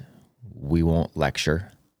because we won't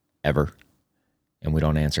lecture ever, and we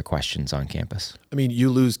don't answer questions on campus. I mean, you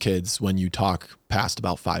lose kids when you talk past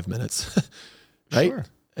about 5 minutes, right? Sure.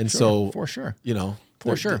 And so, for sure,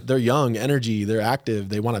 they're young, energy, they're active,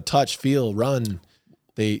 they want to touch, feel, run.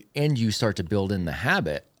 And you start to build in the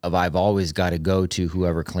habit of, I've always got to go to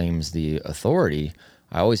whoever claims the authority.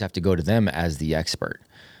 I always have to go to them as the expert.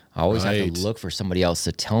 I always have Right. to look for somebody else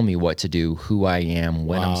to tell me what to do, who I am,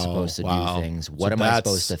 when I'm Wow, supposed to wow. do things, So what am I that's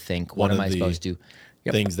supposed to think, one what am of I the supposed to do.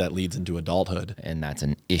 Yep. things that leads into adulthood. And that's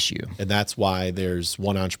an issue. And that's why there's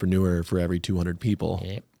one entrepreneur for every 200 people.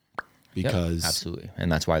 Yep. Because Absolutely.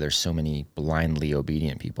 And that's why there's so many blindly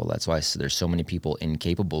obedient people. That's why there's so many people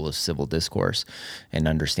incapable of civil discourse and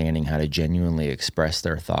understanding how to genuinely express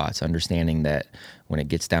their thoughts, understanding that when it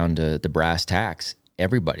gets down to the brass tacks,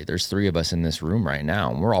 everybody, there's 3 of us in this room right now,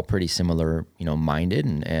 and we're all pretty similar, minded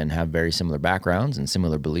and have very similar backgrounds and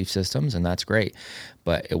similar belief systems, and that's great.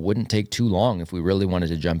 But it wouldn't take too long if we really wanted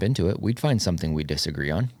to jump into it. We'd find something we disagree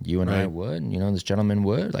on. You and I would, this gentleman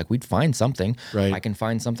would. Like, we'd find something. Right. I can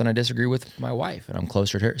find something I disagree with my wife, and I'm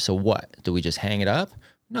closer to her. So what? Do we just hang it up?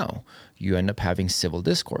 No. You end up having civil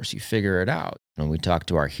discourse. You figure it out. When we talk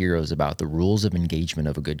to our heroes about the rules of engagement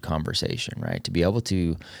of a good conversation, right? To be able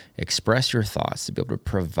to express your thoughts, to be able to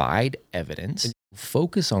provide evidence,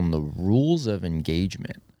 focus on the rules of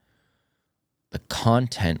engagement. The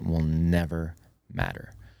content will never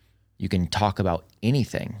matter. You can talk about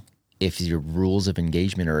anything if your rules of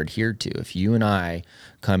engagement are adhered to. If you and I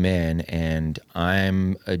come in and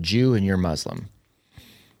I'm a Jew and you're Muslim,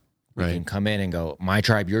 we can come in and go, my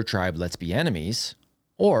tribe, your tribe, let's be enemies.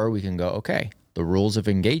 Or we can go, okay, the rules of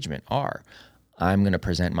engagement are, I'm going to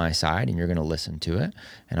present my side and you're going to listen to it.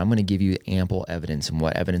 And I'm going to give you ample evidence and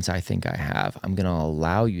what evidence I think I have. I'm going to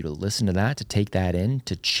allow you to listen to that, to take that in,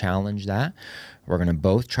 to challenge that. We're going to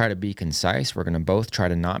both try to be concise. We're going to both try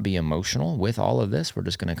to not be emotional with all of this. We're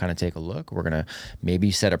just going to kind of take a look. We're going to maybe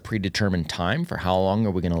set a predetermined time for how long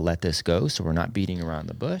are we going to let this go, so we're not beating around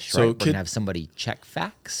the bush. So right? We're going to have somebody check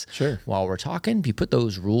facts while we're talking. If you put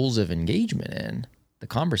those rules of engagement in, the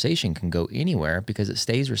conversation can go anywhere because it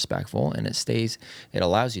stays respectful and it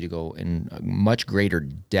allows you to go in a much greater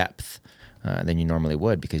depth than you normally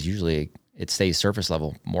would, because usually it stays surface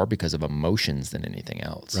level more because of emotions than anything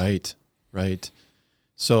else. Right.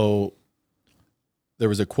 So there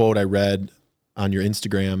was a quote I read on your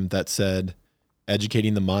Instagram that said,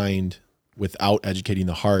 educating the mind without educating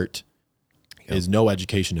the heart is no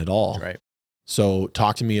education at all. Right. So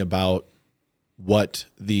talk to me about what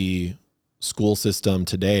the school system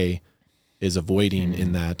today is avoiding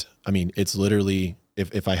in that. I mean, it's literally,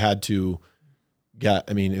 if I had to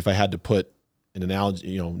put an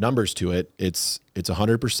analogy, numbers to it, it's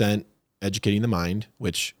 100% educating the mind,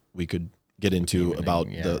 which we could get into about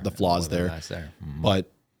the flaws there. Mm-hmm.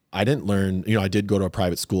 But I didn't learn, I did go to a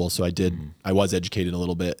private school, so I was educated a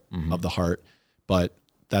little bit of the heart, but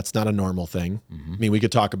that's not a normal thing. I mean, we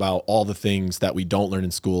could talk about all the things that we don't learn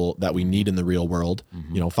in school that we need in the real world,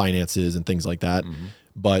 finances and things like that.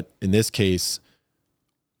 But in this case,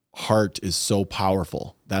 heart is so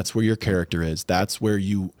powerful. That's where your character is. That's where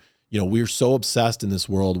we're so obsessed in this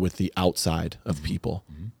world with the outside of people,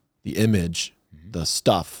 the image, the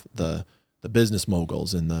stuff, the business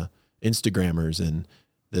moguls and the Instagrammers and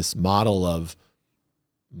this model of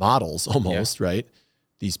models almost, right?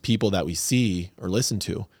 These people that we see or listen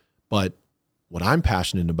to. But what I'm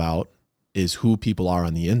passionate about is who people are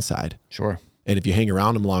on the inside. Sure. And if you hang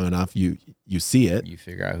around them long enough, you see it. You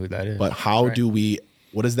figure out who that is. But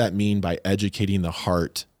what does that mean by educating the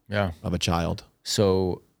heart of a child?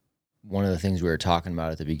 So one of the things we were talking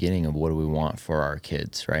about at the beginning of what do we want for our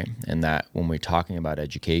kids, right? And that when we're talking about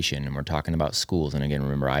education and we're talking about schools, and again,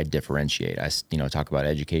 remember, I differentiate. I talk about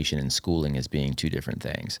education and schooling as being two different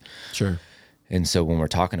things. Sure. And so when we're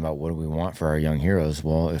talking about what do we want for our young heroes,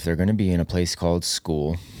 well, if they're going to be in a place called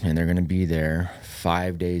school and they're going to be there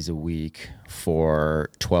 5 days a week for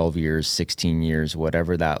 12 years, 16 years,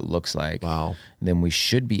 whatever that looks like, then we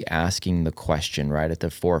should be asking the question right at the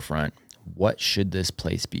forefront, what should this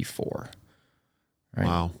place be for? Right?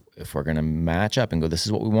 Wow. If we're going to match up and go, this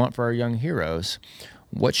is what we want for our young heroes,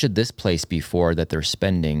 what should this place be for that they're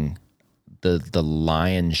spending the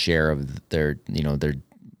lion's share of their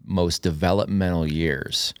most developmental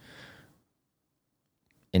years?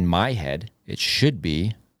 In my head, it should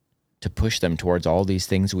be to push them towards all these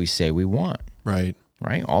things we say we want. Right.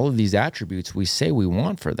 All of these attributes we say we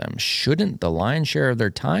want for them. Shouldn't the lion's share of their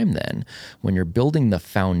time then, when you're building the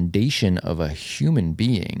foundation of a human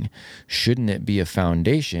being, shouldn't it be a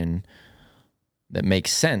foundation that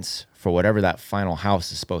makes sense for whatever that final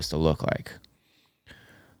house is supposed to look like?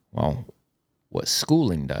 Well, what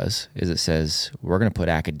schooling does is it says we're going to put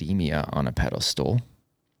academia on a pedestal.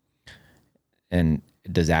 And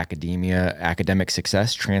does academic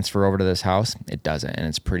success transfer over to this house? It doesn't. And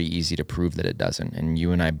it's pretty easy to prove that it doesn't. And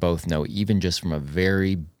you and I both know, even just from a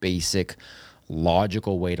very basic,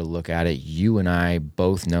 logical way to look at it, you and I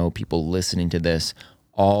both know, people listening to this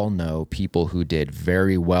all know people who did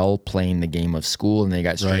very well playing the game of school and they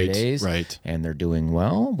got straight A's and they're doing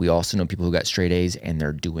well. We also know people who got straight A's and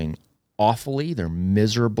they're doing awfully. They're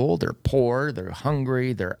miserable. They're poor. They're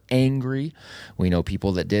hungry. They're angry. We know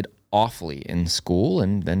people that did awfully in school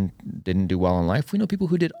and then didn't do well in life. We know people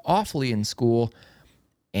who did awfully in school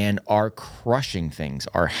and are crushing things,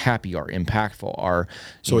 are happy, are impactful, are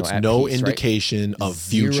so it's no peace, indication of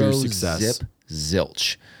future success. Zip,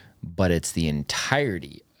 zilch, but it's the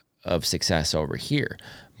entirety of success over here.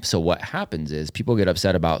 So what happens is people get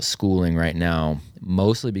upset about schooling right now,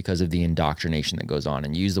 mostly because of the indoctrination that goes on.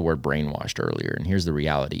 And you used the word brainwashed earlier. And here's the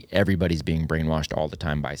reality. Everybody's being brainwashed all the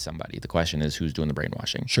time by somebody. The question is, who's doing the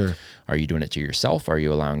brainwashing? Sure. Are you doing it to yourself? Are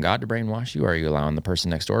you allowing God to brainwash you? Are you allowing the person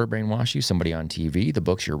next door to brainwash you? Somebody on TV, the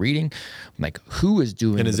books you're reading? Like, who is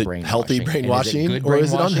doing the brainwashing? And is it healthy brainwashing or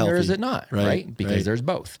is it unhealthy? Or is it not? Right? Because there's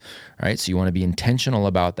both. Right? So you want to be intentional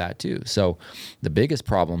about that too. So the biggest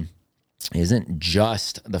problem isn't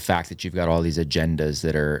just the fact that you've got all these agendas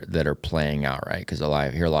that are playing out, right? Because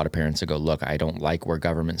I hear a lot of parents that go, look, I don't like where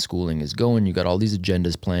government schooling is going. You got all these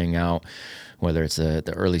agendas playing out, whether it's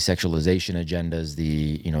the early sexualization agendas,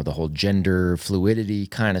 the whole gender fluidity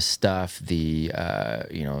kind of stuff, the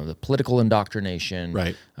political indoctrination.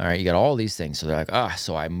 Right. All right, you got all these things. So they're like,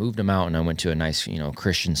 so I moved them out and I went to a nice,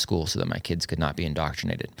 Christian school so that my kids could not be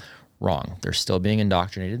indoctrinated. Wrong. They're still being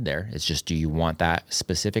indoctrinated there. It's just, do you want that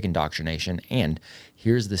specific indoctrination? And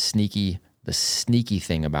here's the sneaky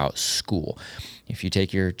thing about school. If you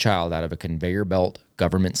take your child out of a conveyor belt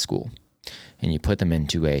government school and you put them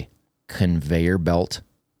into a conveyor belt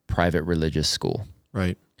private religious school,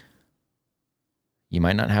 right? You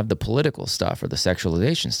might not have the political stuff or the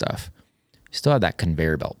sexualization stuff. You still have that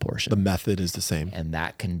conveyor belt portion. The method is the same. And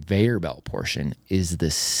that conveyor belt portion is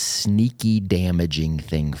the sneaky damaging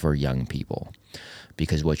thing for young people.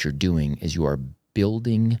 Because what you're doing is you are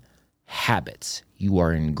building habits. You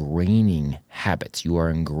are ingraining habits. You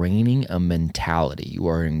are ingraining a mentality. You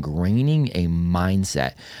are ingraining a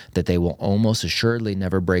mindset that they will almost assuredly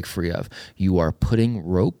never break free of. You are putting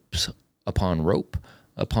ropes upon rope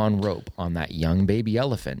upon rope on that young baby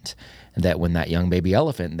elephant, that when that young baby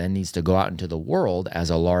elephant then needs to go out into the world as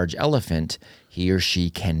a large elephant, he or she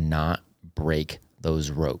cannot break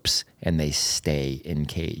those ropes and they stay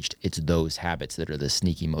encaged. It's those habits that are the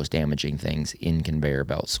sneaky, most damaging things in conveyor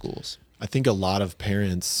belt schools. I think a lot of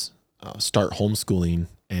parents start homeschooling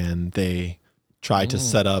and they try to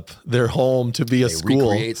set up their home to be a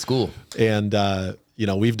school. Recreate school. And,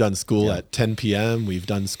 we've done school at 10 p.m. We've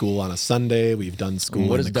done school on a Sunday. We've done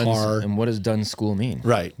school in the car. And what does done school mean?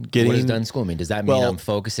 Right. What does done school mean? Does that mean I'm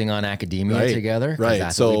focusing on academia together? Right.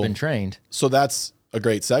 That's what we've been trained. So that's a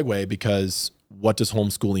great segue, because what does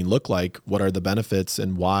homeschooling look like? What are the benefits,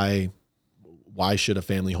 and why should a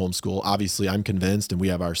family homeschool? Obviously, I'm convinced, and we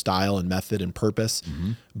have our style and method and purpose,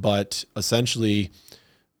 but essentially,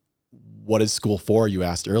 what is school for? You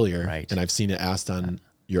asked earlier, right? And I've seen it asked on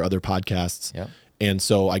your other podcasts. Yep. And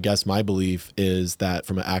so I guess my belief is that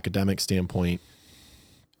from an academic standpoint,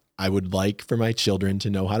 I would like for my children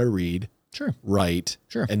to know how to read, write,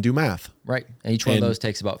 and do math. Right. And each one of those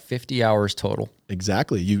takes about 50 hours total.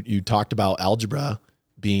 Exactly. You talked about algebra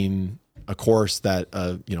being a course that,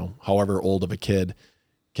 however old of a kid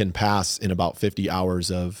can pass in about 50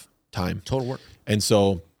 hours of time. Total work. And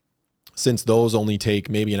so since those only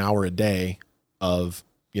take maybe an hour a day of,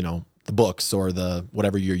 the books or the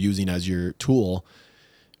whatever you're using as your tool,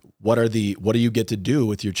 what do you get to do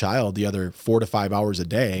with your child the other 4 to 5 hours a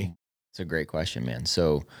day? It's a great question, man.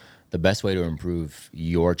 So the best way to improve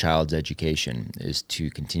your child's education is to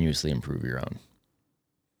continuously improve your own.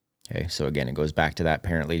 Okay. So again, it goes back to that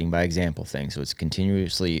parent leading by example thing. So it's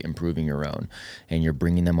continuously improving your own, and you're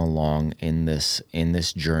bringing them along in this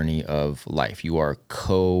journey of life. You are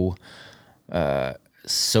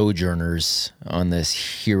sojourners on this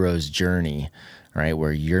hero's journey, right?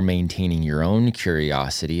 Where you're maintaining your own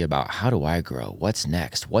curiosity about, how do I grow? What's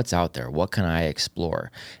next? What's out there? What can I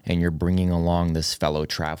explore? And you're bringing along this fellow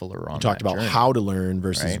traveler on. You talked about journey, how to learn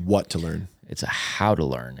versus what to learn. It's a how to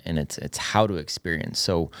learn, and it's how to experience.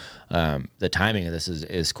 So the timing of this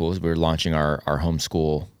is cool. We're launching our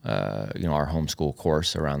homeschool, our homeschool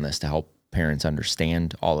course around this to help parents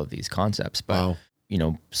understand all of these concepts. But wow.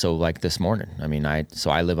 So like this morning,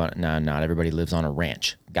 I live on, not everybody lives on a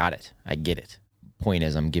ranch. Got it. I get it. point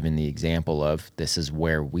is, I'm giving the example of this is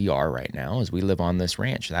where we are right now, is we live on this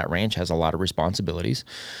ranch. That ranch has a lot of responsibilities,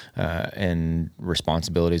 and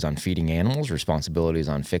responsibilities on feeding animals, responsibilities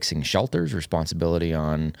on fixing shelters, responsibility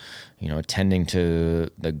on, tending to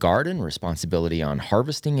the garden, responsibility on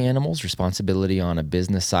harvesting animals, responsibility on a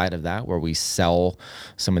business side of that where we sell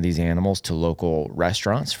some of these animals to local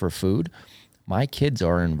restaurants for food. My kids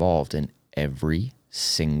are involved in every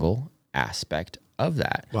single aspect of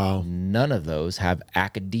that. Wow. None of those have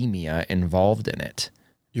academia involved in it.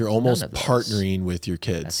 You're almost partnering with your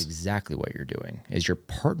kids. That's exactly what you're doing, is you're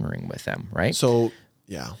partnering with them, right? So,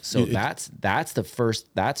 yeah. So that's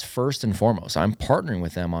first and foremost. I'm partnering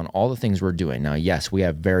with them on all the things we're doing. Now, yes, we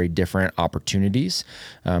have very different opportunities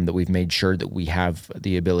that we've made sure that we have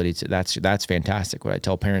the ability to, that's fantastic. What I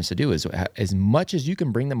tell parents to do is, as much as you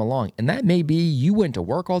can bring them along, and that may be you went to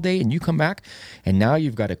work all day and you come back and now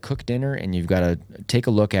you've got to cook dinner and you've got to take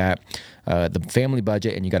a look at the family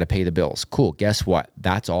budget and you got to pay the bills. Cool. Guess what?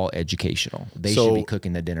 That's all educational. They should be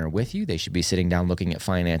cooking the dinner with you. They should be sitting down looking at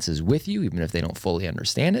finances with you, even if they don't fully understand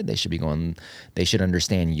it. They should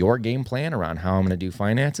understand your game plan around how I'm going to do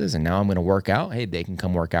finances, and now I'm going to work out. Hey, they can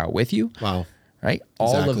come work out with you. Wow. Right?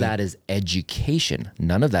 All of that is education.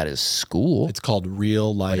 None of that is school. It's called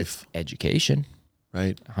real life. It's education.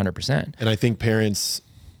 Right. 100%. And I think parents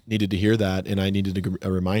needed to hear that, and I needed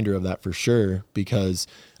a reminder of that for sure, because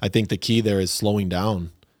I think the key there is slowing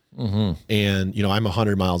down. Mm-hmm. And, I'm a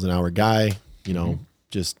 100 miles an hour guy,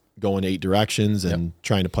 just going 8 directions and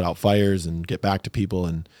trying to put out fires and get back to people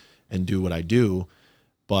and do what I do.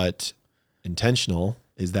 But intentional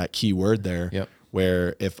is that key word there,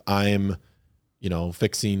 where if I'm,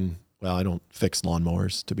 fixing, well, I don't fix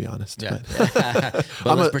lawnmowers, to be honest. Yeah.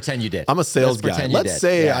 But let's pretend you did. I'm a sales guy. Let's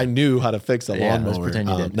say I knew how to fix a lawnmower. Let's pretend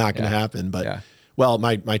you did. Not going to happen. But, well,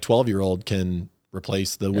 my 12-year-old can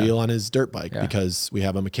replace the wheel on his dirt bike because we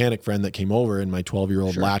have a mechanic friend that came over, and my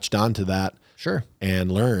 12-year-old latched onto that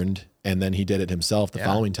and learned, and then he did it himself the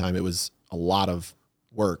following time. It was a lot of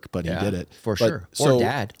work, but he did it. For sure. Or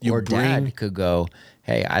dad could go,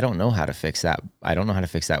 hey, I don't know how to fix that. I don't know how to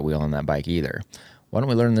fix that wheel on that bike either. Why don't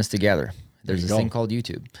we learn this together? There's this thing called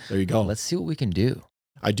YouTube. There you go. Let's see what we can do.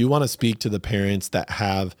 I do want to speak to the parents that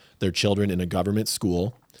have their children in a government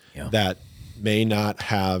school that may not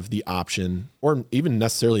have the option or even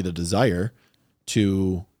necessarily the desire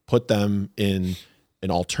to put them in an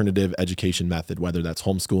alternative education method, whether that's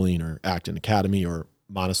homeschooling or Acton Academy or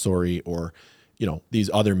Montessori or, these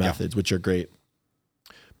other methods, which are great.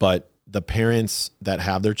 But the parents that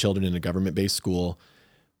have their children in a government-based school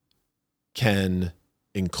can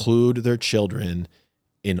include their children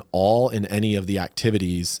in all and any of the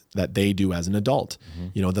activities that they do as an adult.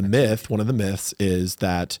 Mm-hmm. One of the myths is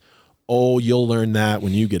that, you'll learn that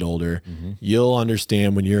when you get older. Mm-hmm. You'll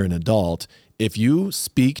understand when you're an adult. If you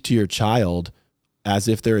speak to your child as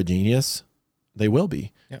if they're a genius, they will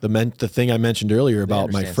be. Yep. The thing I mentioned earlier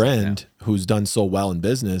about my friend who's done so well in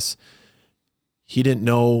business, he didn't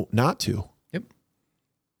know not to. Yep.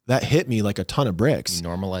 That hit me like a ton of bricks. You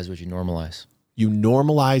normalize what you normalize. You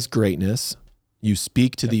normalize greatness. You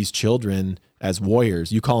speak to these children as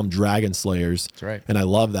warriors. You call them dragon slayers. That's right. And I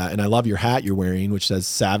love that. And I love your hat you're wearing, which says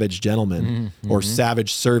savage gentleman or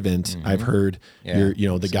savage servant. Mm-hmm. I've heard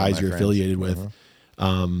the guys you're affiliated with,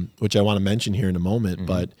 which I want to mention here in a moment,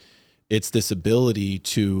 but it's this ability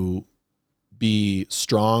to be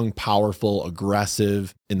strong, powerful,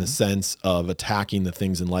 aggressive in the sense of attacking the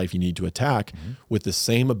things in life you need to attack with the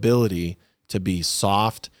same ability to be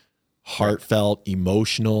soft, heartfelt,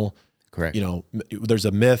 emotional. Correct. There's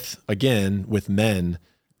a myth again with men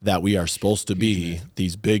that we are supposed to be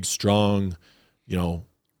these big, strong,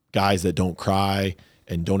 guys that don't cry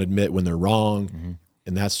and don't admit when they're wrong.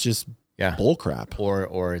 And that's just bull crap. Or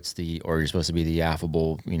you're supposed to be the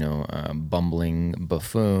affable, bumbling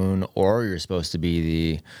buffoon, or you're supposed to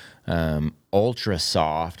be the ultra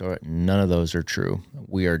soft, or none of those are true.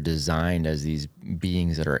 We are designed as these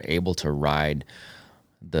beings that are able to ride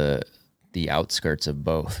the outskirts of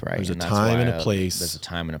both, right? There's a time and a place. There's a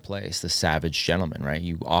time and a place. The savage gentleman, right?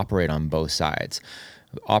 You operate on both sides.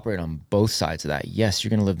 Operate on both sides of that. Yes, you're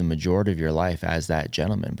going to live the majority of your life as that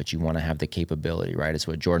gentleman, but you want to have the capability, right? It's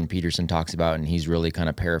what Jordan Peterson talks about, and he's really kind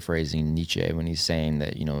of paraphrasing Nietzsche when he's saying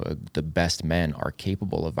that, the best men are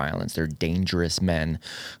capable of violence. They're dangerous men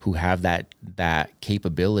who have that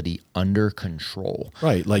capability under control.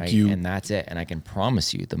 Right, and that's it. And I can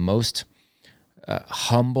promise you, the most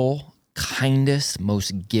humble, kindest,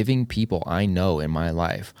 most giving people I know in my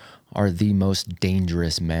life are the most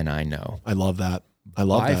dangerous men I know. I love that. I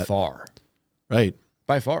love that. By far. Right.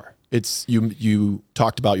 By far. It's you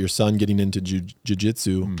talked about your son getting into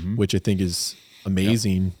jiu-jitsu, which I think is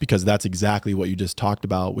amazing because that's exactly what you just talked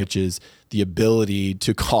about, which is the ability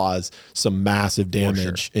to cause some massive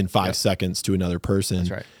damage in 5 seconds to another person.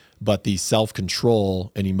 That's right. But the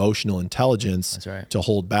self-control and emotional intelligence to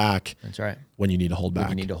hold back when you need to hold back.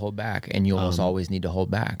 When you need to hold back, and you almost always need to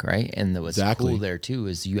hold back, right? And what's cool there too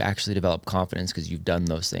is you actually develop confidence because you've done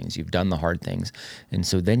those things. You've done the hard things. And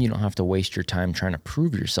so then you don't have to waste your time trying to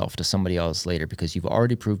prove yourself to somebody else later because you've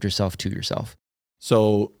already proved yourself to yourself.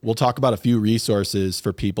 So we'll talk about a few resources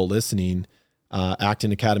for people listening.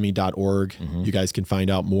 actonacademy.org. You guys can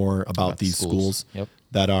find out more about these schools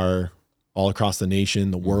that are all across the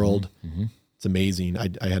nation, the world. It's amazing.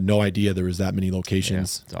 I had no idea there was that many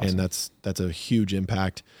locations, and that's a huge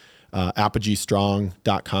impact.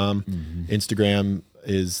 ApogeeStrong.com. Instagram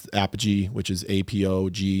is Apogee, which is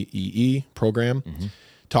APOGEE program.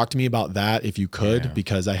 Talk to me about that if you could,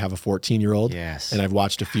 because I have a 14-year-old, and I've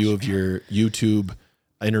watched a few of your YouTube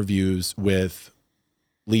interviews with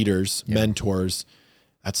leaders, mentors.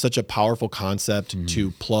 That's such a powerful concept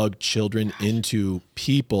to plug children into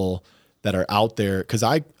people that are out there. Because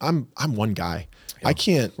I'm one guy. I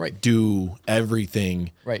can't do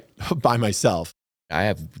everything by myself. I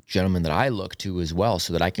have gentlemen that I look to as well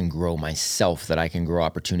so that I can grow myself, that I can grow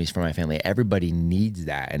opportunities for my family. Everybody needs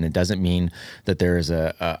that. And it doesn't mean that there is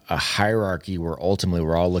a hierarchy where ultimately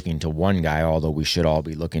we're all looking to one guy, although we should all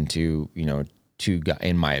be looking to, to God,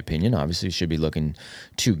 in my opinion. Obviously, you should be looking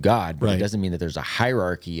to God, but it doesn't mean that there's a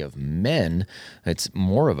hierarchy of men. It's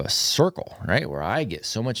more of a circle, right? Where I get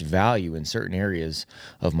so much value in certain areas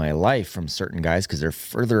of my life from certain guys because they're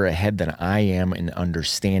further ahead than I am in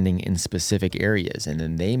understanding in specific areas. And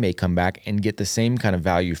then they may come back and get the same kind of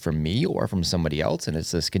value from me or from somebody else. And it's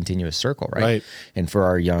this continuous circle, right? And for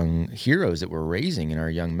our young heroes that we're raising and our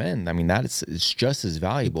young men, I mean, it's just as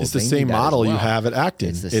valuable. It's the same model you have at Acton.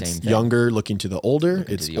 It's the same thing. Younger looking to the older,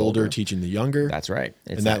 it's older teaching the younger. That's right.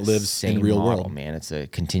 It's and that lives in real model, world. Man, it's a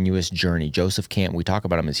continuous journey. Joseph Campbell, we talk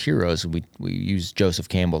about him as heroes. We use Joseph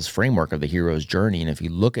Campbell's framework of the hero's journey. And if you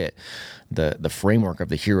look at the framework of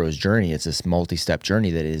the hero's journey, it's this multi-step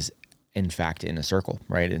journey that is in fact in a circle,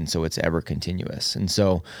 right? And so it's ever continuous. And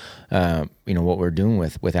so, what we're doing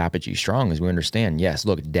with Apogee Strong is we understand, yes,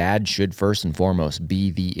 look, dad should first and foremost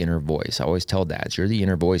be the inner voice. I always tell dads, you're the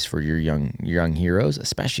inner voice for your young heroes,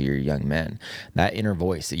 especially your young men. That inner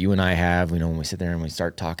voice that you and I have, when we sit there and we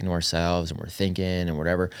start talking to ourselves and we're thinking and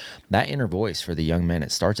whatever, that inner voice for the young men,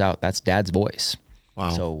 it starts out, that's dad's voice. Wow.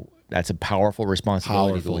 So that's a powerful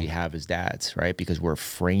responsibility that we have as dads, right? Because we're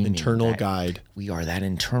framing internal guide. We are that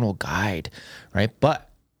internal guide, right? But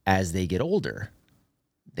as they get older,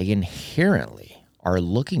 they inherently are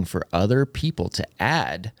looking for other people to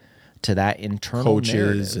add to that internal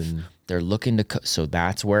coaches narrative. They're looking to, so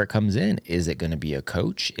that's where it comes in. Is it going to be a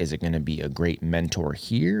coach? Is it going to be a great mentor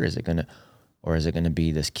here? Or is it going to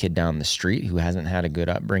be this kid down the street who hasn't had a good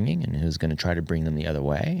upbringing and who's going to try to bring them the other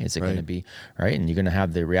way? Is it going to be, right? And you're going to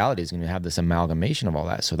have the reality is going to have this amalgamation of all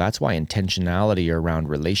that. So that's why intentionality around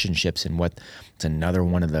relationships and it's another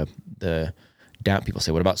one of the down. People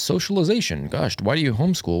say, what about socialization? Gosh, why do you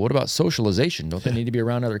homeschool? What about socialization? Don't they need to be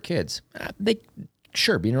around other kids?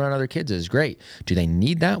 Sure, being around other kids is great. Do they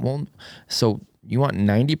need that? Well, so you want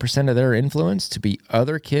 90% of their influence to be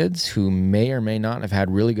other kids who may or may not have had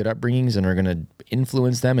really good upbringings and are going to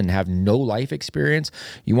influence them and have no life experience.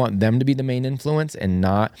 You want them to be the main influence and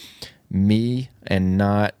not me and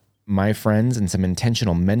not my friends and some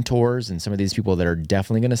intentional mentors and some of these people that are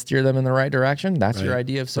definitely going to steer them in the right direction. That's your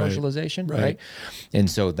idea of socialization, right? And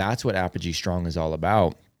so that's what Apogee Strong is all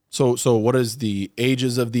about. So what is the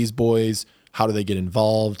ages of these boys? How do they get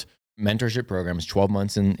involved? Mentorship program is 12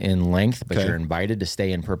 months in length, but you're invited to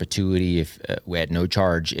stay in perpetuity if at no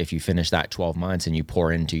charge if you finish that 12 months and you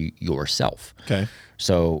pour into yourself. Okay.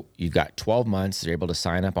 So you've got 12 months. You're able to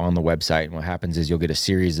sign up on the website. And what happens is you'll get a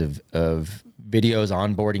series of videos,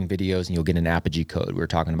 onboarding videos, and you'll get an Apogee code. We were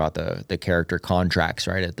talking about the character contracts,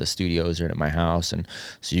 right, at the studios or at my house. And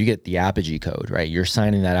so you get the Apogee code, right? You're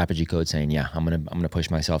signing that Apogee code saying, yeah, I'm gonna push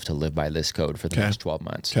myself to live by this code for the next 12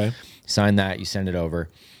 months. Okay. Sign that, you send it over.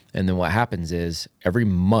 And then what happens is every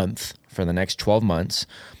month for the next 12 months,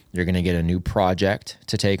 you're going to get a new project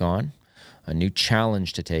to take on, a new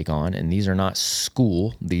challenge to take on. And these are not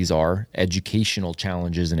school. These are educational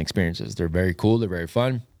challenges and experiences. They're very cool. They're very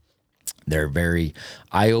fun. They're very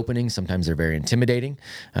eye-opening. Sometimes they're very intimidating.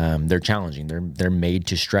 They're challenging. They're made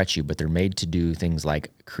to stretch you, but they're made to do things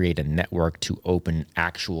like create a network to open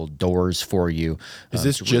actual doors for you. Is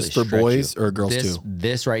this to just for stretch boys you. or girls too?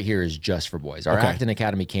 This right here is just for boys. Our Okay. Acton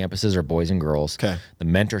Academy campuses are boys and girls. Okay. The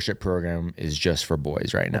mentorship program is just for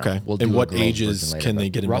boys right now. Okay. We'll And do a what girls ages version later, can they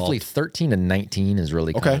but get roughly involved? 13 to 19 is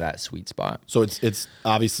really kind Okay. of that sweet spot. So it's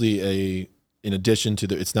obviously in addition to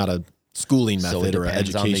it's not a schooling method or an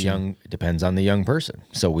education. It depends on the young person.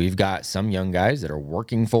 So we've got some young guys that are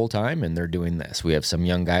working full time and they're doing this. We have some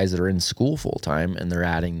young guys that are in school full time and they're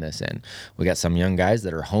adding this in. We got some young guys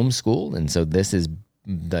that are homeschooled, and so this is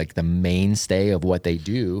like the mainstay of what they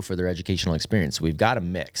do for their educational experience. We've got a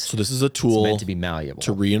mix. So this is a tool It's meant to be malleable,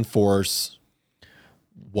 to reinforce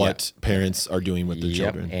what parents are doing with their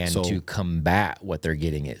children. and so, to combat what they're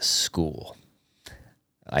getting at school.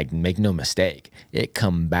 Like, make no mistake, it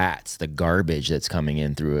combats the garbage that's coming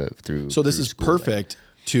in through. So this through is schooling. perfect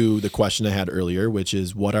to the question I had earlier, which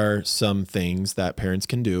is what are some things that parents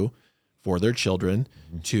can do for their children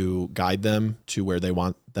to guide them to where they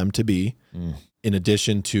want them to be, in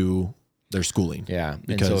addition to their schooling? Yeah. And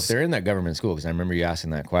Because so if they're in that government school, because I remember you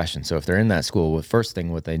asking that question. So if they're in that school, the first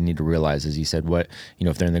thing what they need to realize is, you said,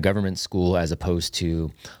 if they're in the government school as opposed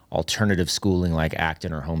to alternative schooling like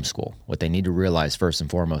Acton or homeschool, what they need to realize first and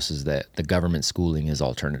foremost is that the government schooling is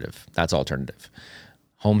alternative. That's alternative.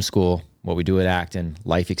 Homeschool, what we do at Acton,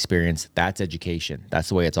 life experience, that's education. That's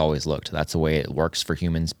the way it's always looked. That's the way it works for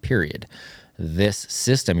humans, period. This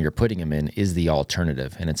system you're putting them in is the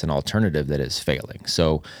alternative, and it's an alternative that is failing.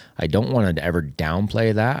 So I don't want to ever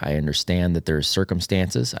downplay that. I understand that there's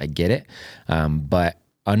circumstances. I get it. But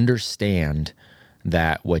understand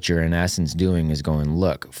that what you're in essence doing is going,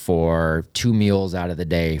 look, for 2 meals out of the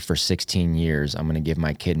day for 16 years, I'm going to give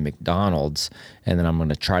my kid McDonald's, and then I'm going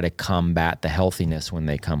to try to combat the healthiness when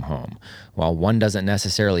they come home. While one doesn't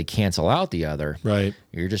necessarily cancel out the other, right,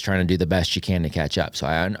 you're just trying to do the best you can to catch up. So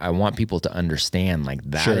I want people to understand, like,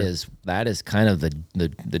 that is kind of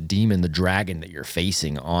the demon, the dragon that you're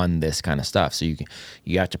facing on this kind of stuff. So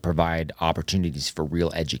you have to provide opportunities for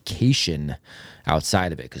real education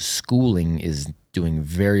outside of it, because schooling is doing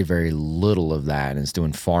very, very little of that, and it's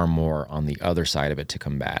doing far more on the other side of it to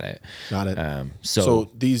combat it. Got it. So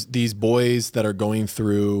these boys that are going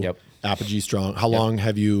through Apogee Strong, how long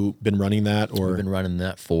have you been running that? Or we've been running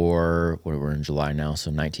that for, we're in July now,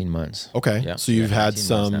 so 19 months. Okay. Yep. So you've had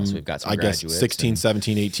some, so we've got some I guess, 16,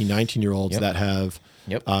 17, 18, 19-year-olds that have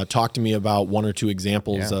talked to me about one or two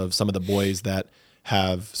examples of some of the boys that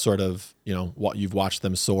have sort of, what you've watched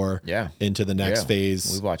them soar into the next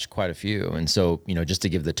phase. We've watched quite a few. And so, just to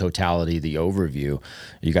give the totality, the overview,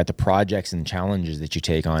 you got the projects and challenges that you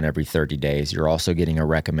take on every 30 days. You're also getting a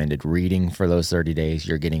recommended reading for those 30 days.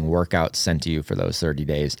 You're getting workouts sent to you for those 30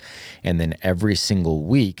 days. And then every single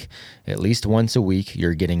week, at least once a week,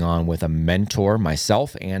 you're getting on with a mentor,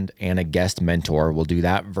 myself and a guest mentor. We'll do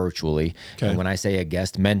that virtually. Okay. And when I say a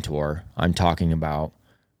guest mentor, I'm talking about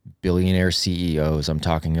billionaire CEOs, I'm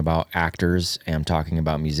talking about actors, I'm talking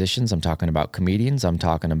about musicians, I'm talking about comedians, I'm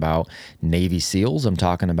talking about Navy SEALs, I'm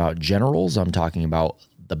talking about generals, I'm talking about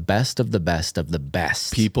the best of the best of the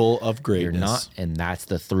best. People of greatness. You're not, and that's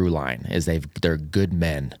the through line, is they're good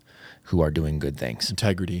men who are doing good things.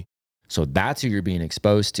 Integrity. So that's who you're being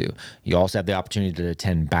exposed to. You also have the opportunity to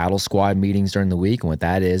attend battle squad meetings during the week. And what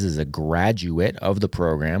that is a graduate of the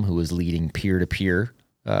program who is leading peer-to-peer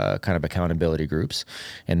kind of accountability groups.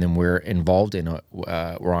 And then we're involved in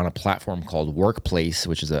we're on a platform called Workplace,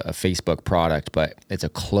 which is a Facebook product, but it's a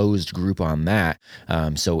closed group on that.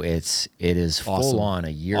 So it is full on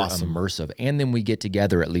a year immersive. And then we get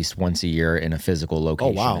together at least once a year in a physical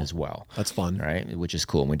location as well. That's fun. Right. Which is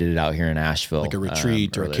cool. And we did it out here in Asheville. Like a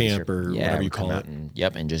retreat or a camp or whatever you call it.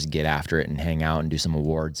 And just get after it and hang out and do some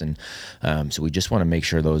awards. And so we just want to make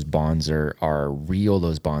sure those bonds are real.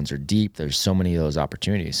 Those bonds are deep. There's so many of those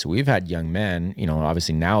opportunities. So we've had young men,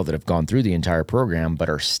 obviously now that have gone through the entire program, but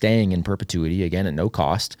are staying in perpetuity, again, at no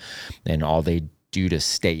cost. And all they do to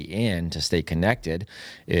stay connected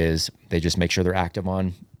is they just make sure they're active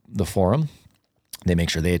on the forum. They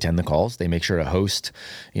make sure they attend the calls. They make sure to host,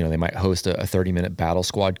 they might host a 30-minute battle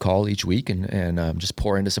squad call each week and just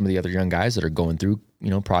pour into some of the other young guys that are going through,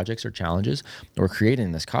 projects or challenges. We're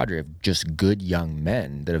creating this cadre of just good young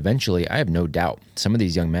men that eventually, I have no doubt, some of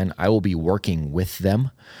these young men, I will be working with them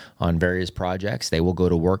on various projects. They will go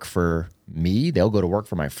to work for me. They'll go to work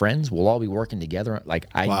for my friends. We'll all be working together.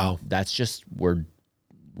 That's just,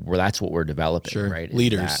 that's what we're developing, right?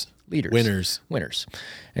 Leaders. leaders, winners.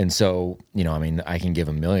 And so, I mean, I can give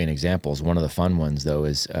a million examples. One of the fun ones though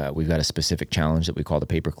is we've got a specific challenge that we call the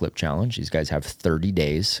paperclip challenge. These guys have 30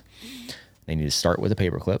 days. They need to start with a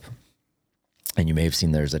paperclip. And you may have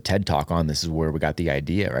seen there's a TED Talk on this. Is where we got the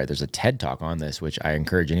idea, right? There's a TED Talk on this, which I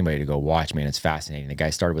encourage anybody to go watch, man. It's fascinating. The guy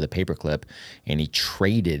started with a paperclip and he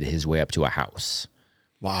traded his way up to a house.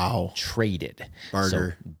 Wow. Traded.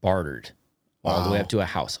 Barter. So bartered. All the way up to a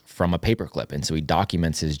house from a paperclip. And so he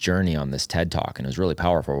documents his journey on this TED Talk, and it was really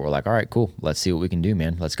powerful. We're like, all right, cool. Let's see what we can do,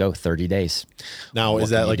 man. Let's go. 30 days. Now,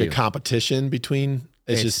 is that like a competition between,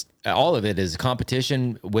 it's just all of it is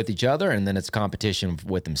competition with each other, and then it's competition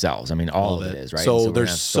with themselves. I mean, all of it is, right? So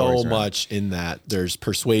there's so much in that. There's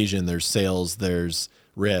persuasion, there's sales, there's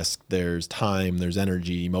risk, there's time, there's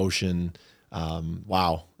energy, emotion.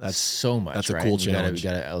 Wow, that's so much. That's a cool challenge. You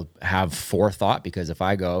gotta have forethought, because if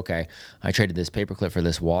I go, okay, I traded this paperclip for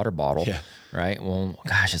this water bottle, right? Well,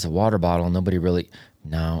 gosh, it's a water bottle. Nobody really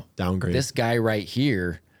downgrade. This guy right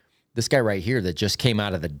here that just came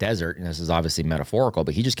out of the desert, and this is obviously metaphorical,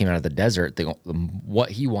 but he just came out of the desert.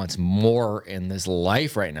 What he wants more in this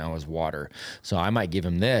life right now is water. So I might give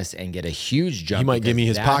him this and get a huge jump. He might give me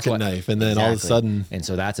his pocket knife, and then all of a sudden. And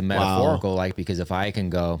so that's a metaphorical, because if I can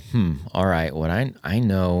go, all right, what I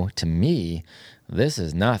know, to me, this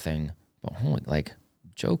is nothing, but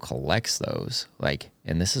Joe collects those,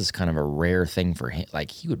 and this is kind of a rare thing for him.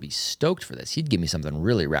 He would be stoked for this. He'd give me something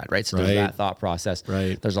really rad, right? So there's that thought process.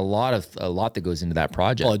 Right. There's a lot that goes into that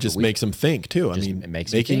project. Well, it just makes them think too. I mean,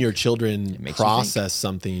 making your children process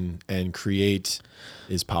something and create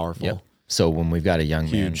is powerful. Yep. So when we've got a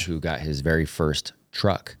young man who got his very first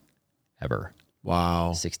truck ever.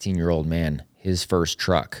 Wow. 16-year-old man, his first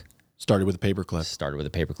truck. Started with a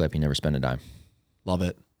paperclip. He never spent a dime. Love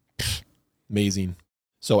it. Amazing.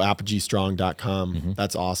 So apogeestrong.com.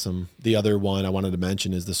 That's awesome. The other one I wanted to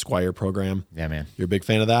mention is the Squire program. Yeah, man. You're a big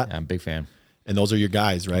fan of that? Yeah, I'm a big fan. And those are your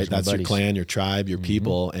guys, right? That's your clan, your tribe, your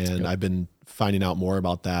people. And Yep. I've been finding out more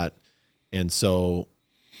about that. And so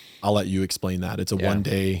I'll let you explain that. It's a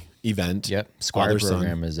one-day event. Yep. Squire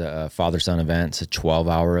program is a father-son event. It's a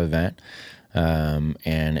 12-hour event.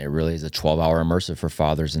 And it really is a 12-hour immersive for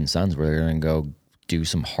fathers and sons, where they're going to go do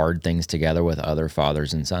some hard things together with other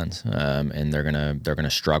fathers and sons. And they're gonna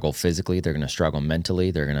struggle physically. They're gonna struggle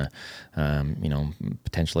mentally. They're gonna,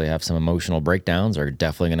 potentially have some emotional breakdowns, or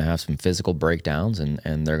definitely gonna have some physical breakdowns.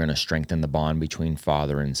 And they're gonna strengthen the bond between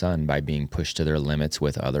father and son by being pushed to their limits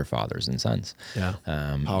with other fathers and sons. Yeah.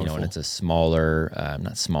 Powerful. And it's a smaller,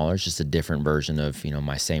 not smaller, it's just a different version of,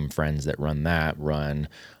 my same friends that run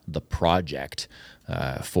the project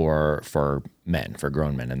for men, for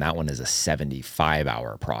grown men. And that one is a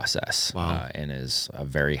 75-hour process. Wow. And is a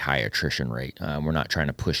very high attrition rate. We're not trying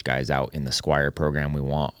to push guys out in the Squire program. We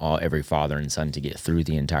want every father and son to get through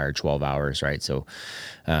the entire 12 hours, right? So,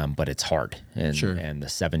 but it's hard. And, and the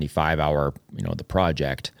 75-hour, the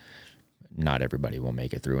project, not everybody will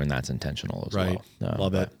make it through, and that's intentional as well.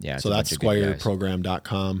 Love it. Yeah. So that's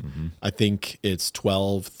squireprogram.com. Mm-hmm. I think it's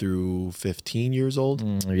 12 through 15 years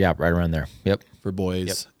old. Yeah, right around there. Yep. For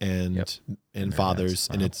boys and fathers.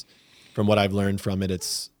 And it's, from what I've learned from it,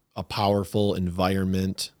 it's a powerful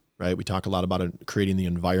environment, right? We talk a lot about creating the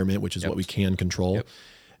environment, which is what we can control.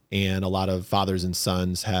 And a lot of fathers and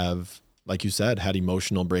sons have, like you said, had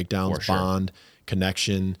emotional breakdowns, bond,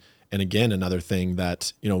 connection. And again, another thing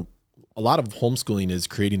that, a lot of homeschooling is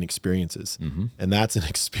creating experiences, and that's an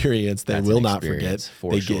experience they will not forget.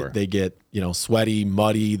 They get, sweaty,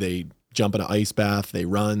 muddy. They jump in an ice bath. They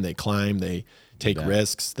run. They climb. They take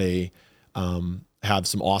risks. They have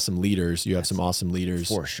some awesome leaders. You have some awesome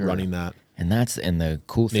leaders running that. And the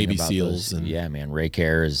cool thing Navy about SEALs. man, Ray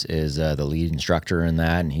Kerr is the lead instructor in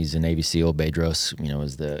that, and he's a Navy SEAL. Bedros,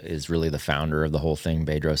 is really the founder of the whole thing.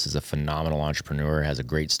 Bedros is a phenomenal entrepreneur, has a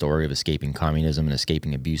great story of escaping communism and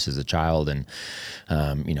escaping abuse as a child, and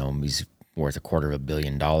he's worth $250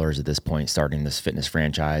 million at this point, starting this fitness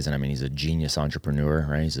franchise. And I mean, he's a genius entrepreneur,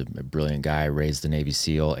 right? He's a brilliant guy, raised the Navy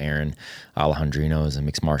SEAL. Aaron Alejandrino is a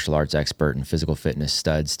mixed martial arts expert and physical fitness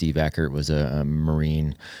stud. Steve Eckert was a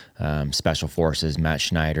Marine, Special Forces. Matt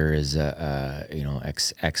Schneider is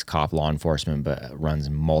ex-cop law enforcement, but runs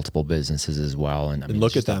multiple businesses as well. And I mean,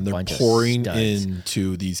 look at them. They're pouring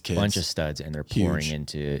into these kids. Bunch of studs, and they're pouring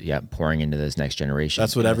into this next generation.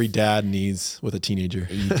 That's what every dad needs with a teenager.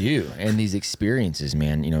 You do. And these experiences,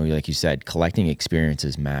 man. You know, like you said, collecting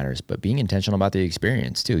experiences matters, but being intentional about the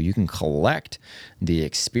experience too. You can collect the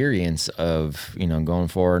experience of, you know, going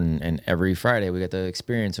forward, and every Friday we get the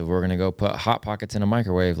experience of we're going to go put Hot Pockets in a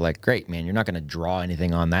microwave. Like, great, man. You're not going to draw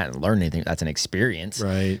anything on that and learn anything. That's an experience.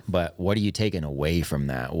 Right. But what are you taking away from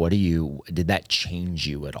that? Did that change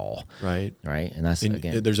you at all? Right. Right. And that's,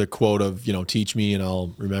 again, there's a quote of, you know, teach me and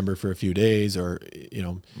I'll remember for a few days, or, you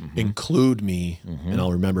know, include me and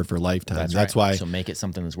I'll remember for a lifetime. That's right. why. So make it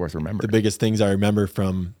something that's worth remembering. The biggest things I remember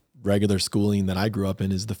from regular schooling that I grew up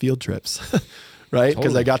in is the field trips, right?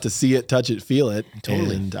 Because I got to see it, touch it, feel it,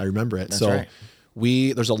 and I remember it. That's so right.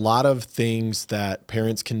 there's a lot of things that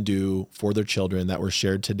parents can do for their children that were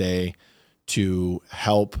shared today to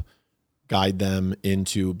help guide them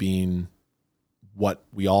into being what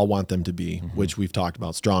we all want them to be, which we've talked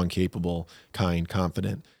about: strong, capable, kind,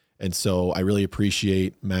 confident. And so I really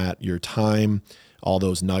appreciate, Matt, your time, all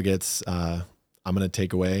those nuggets I'm going to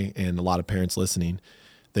take away, and a lot of parents listening.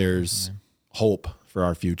 There's hope for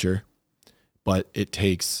our future, but it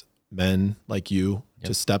takes men like you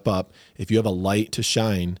to step up. If you have a light to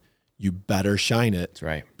shine, you better shine it. That's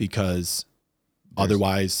right. Because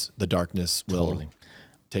otherwise the darkness will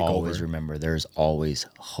take over. Always remember, there's always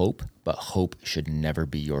hope, but hope should never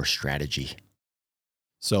be your strategy.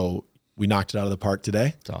 So we knocked it out of the park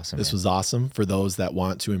today. It's awesome. This was awesome for those that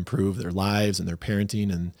want to improve their lives and their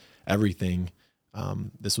parenting and everything.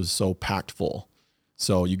 This was so packed full.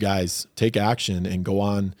 So you guys take action and go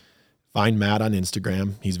on, find Matt on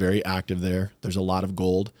Instagram. He's very active there. There's a lot of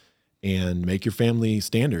gold, and make your family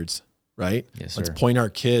standards, right? Yes, Let's sir. point our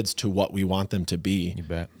kids to what we want them to be. You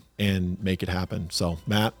bet. And make it happen. So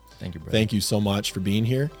Matt, Thank you, brother. thank you so much for being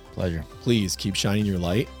here. Pleasure. Please keep shining your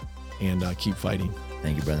light and keep fighting.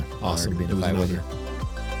 Thank you, brother. Awesome. Honored to be in It a was fight an with you.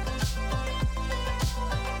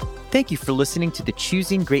 honor. Thank you for listening to the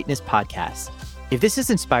Choosing Greatness podcast. If this has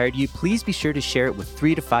inspired you, please be sure to share it with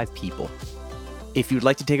 3 to 5 people. If you'd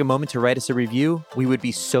like to take a moment to write us a review, we would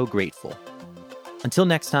be so grateful. Until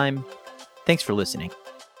next time, thanks for listening.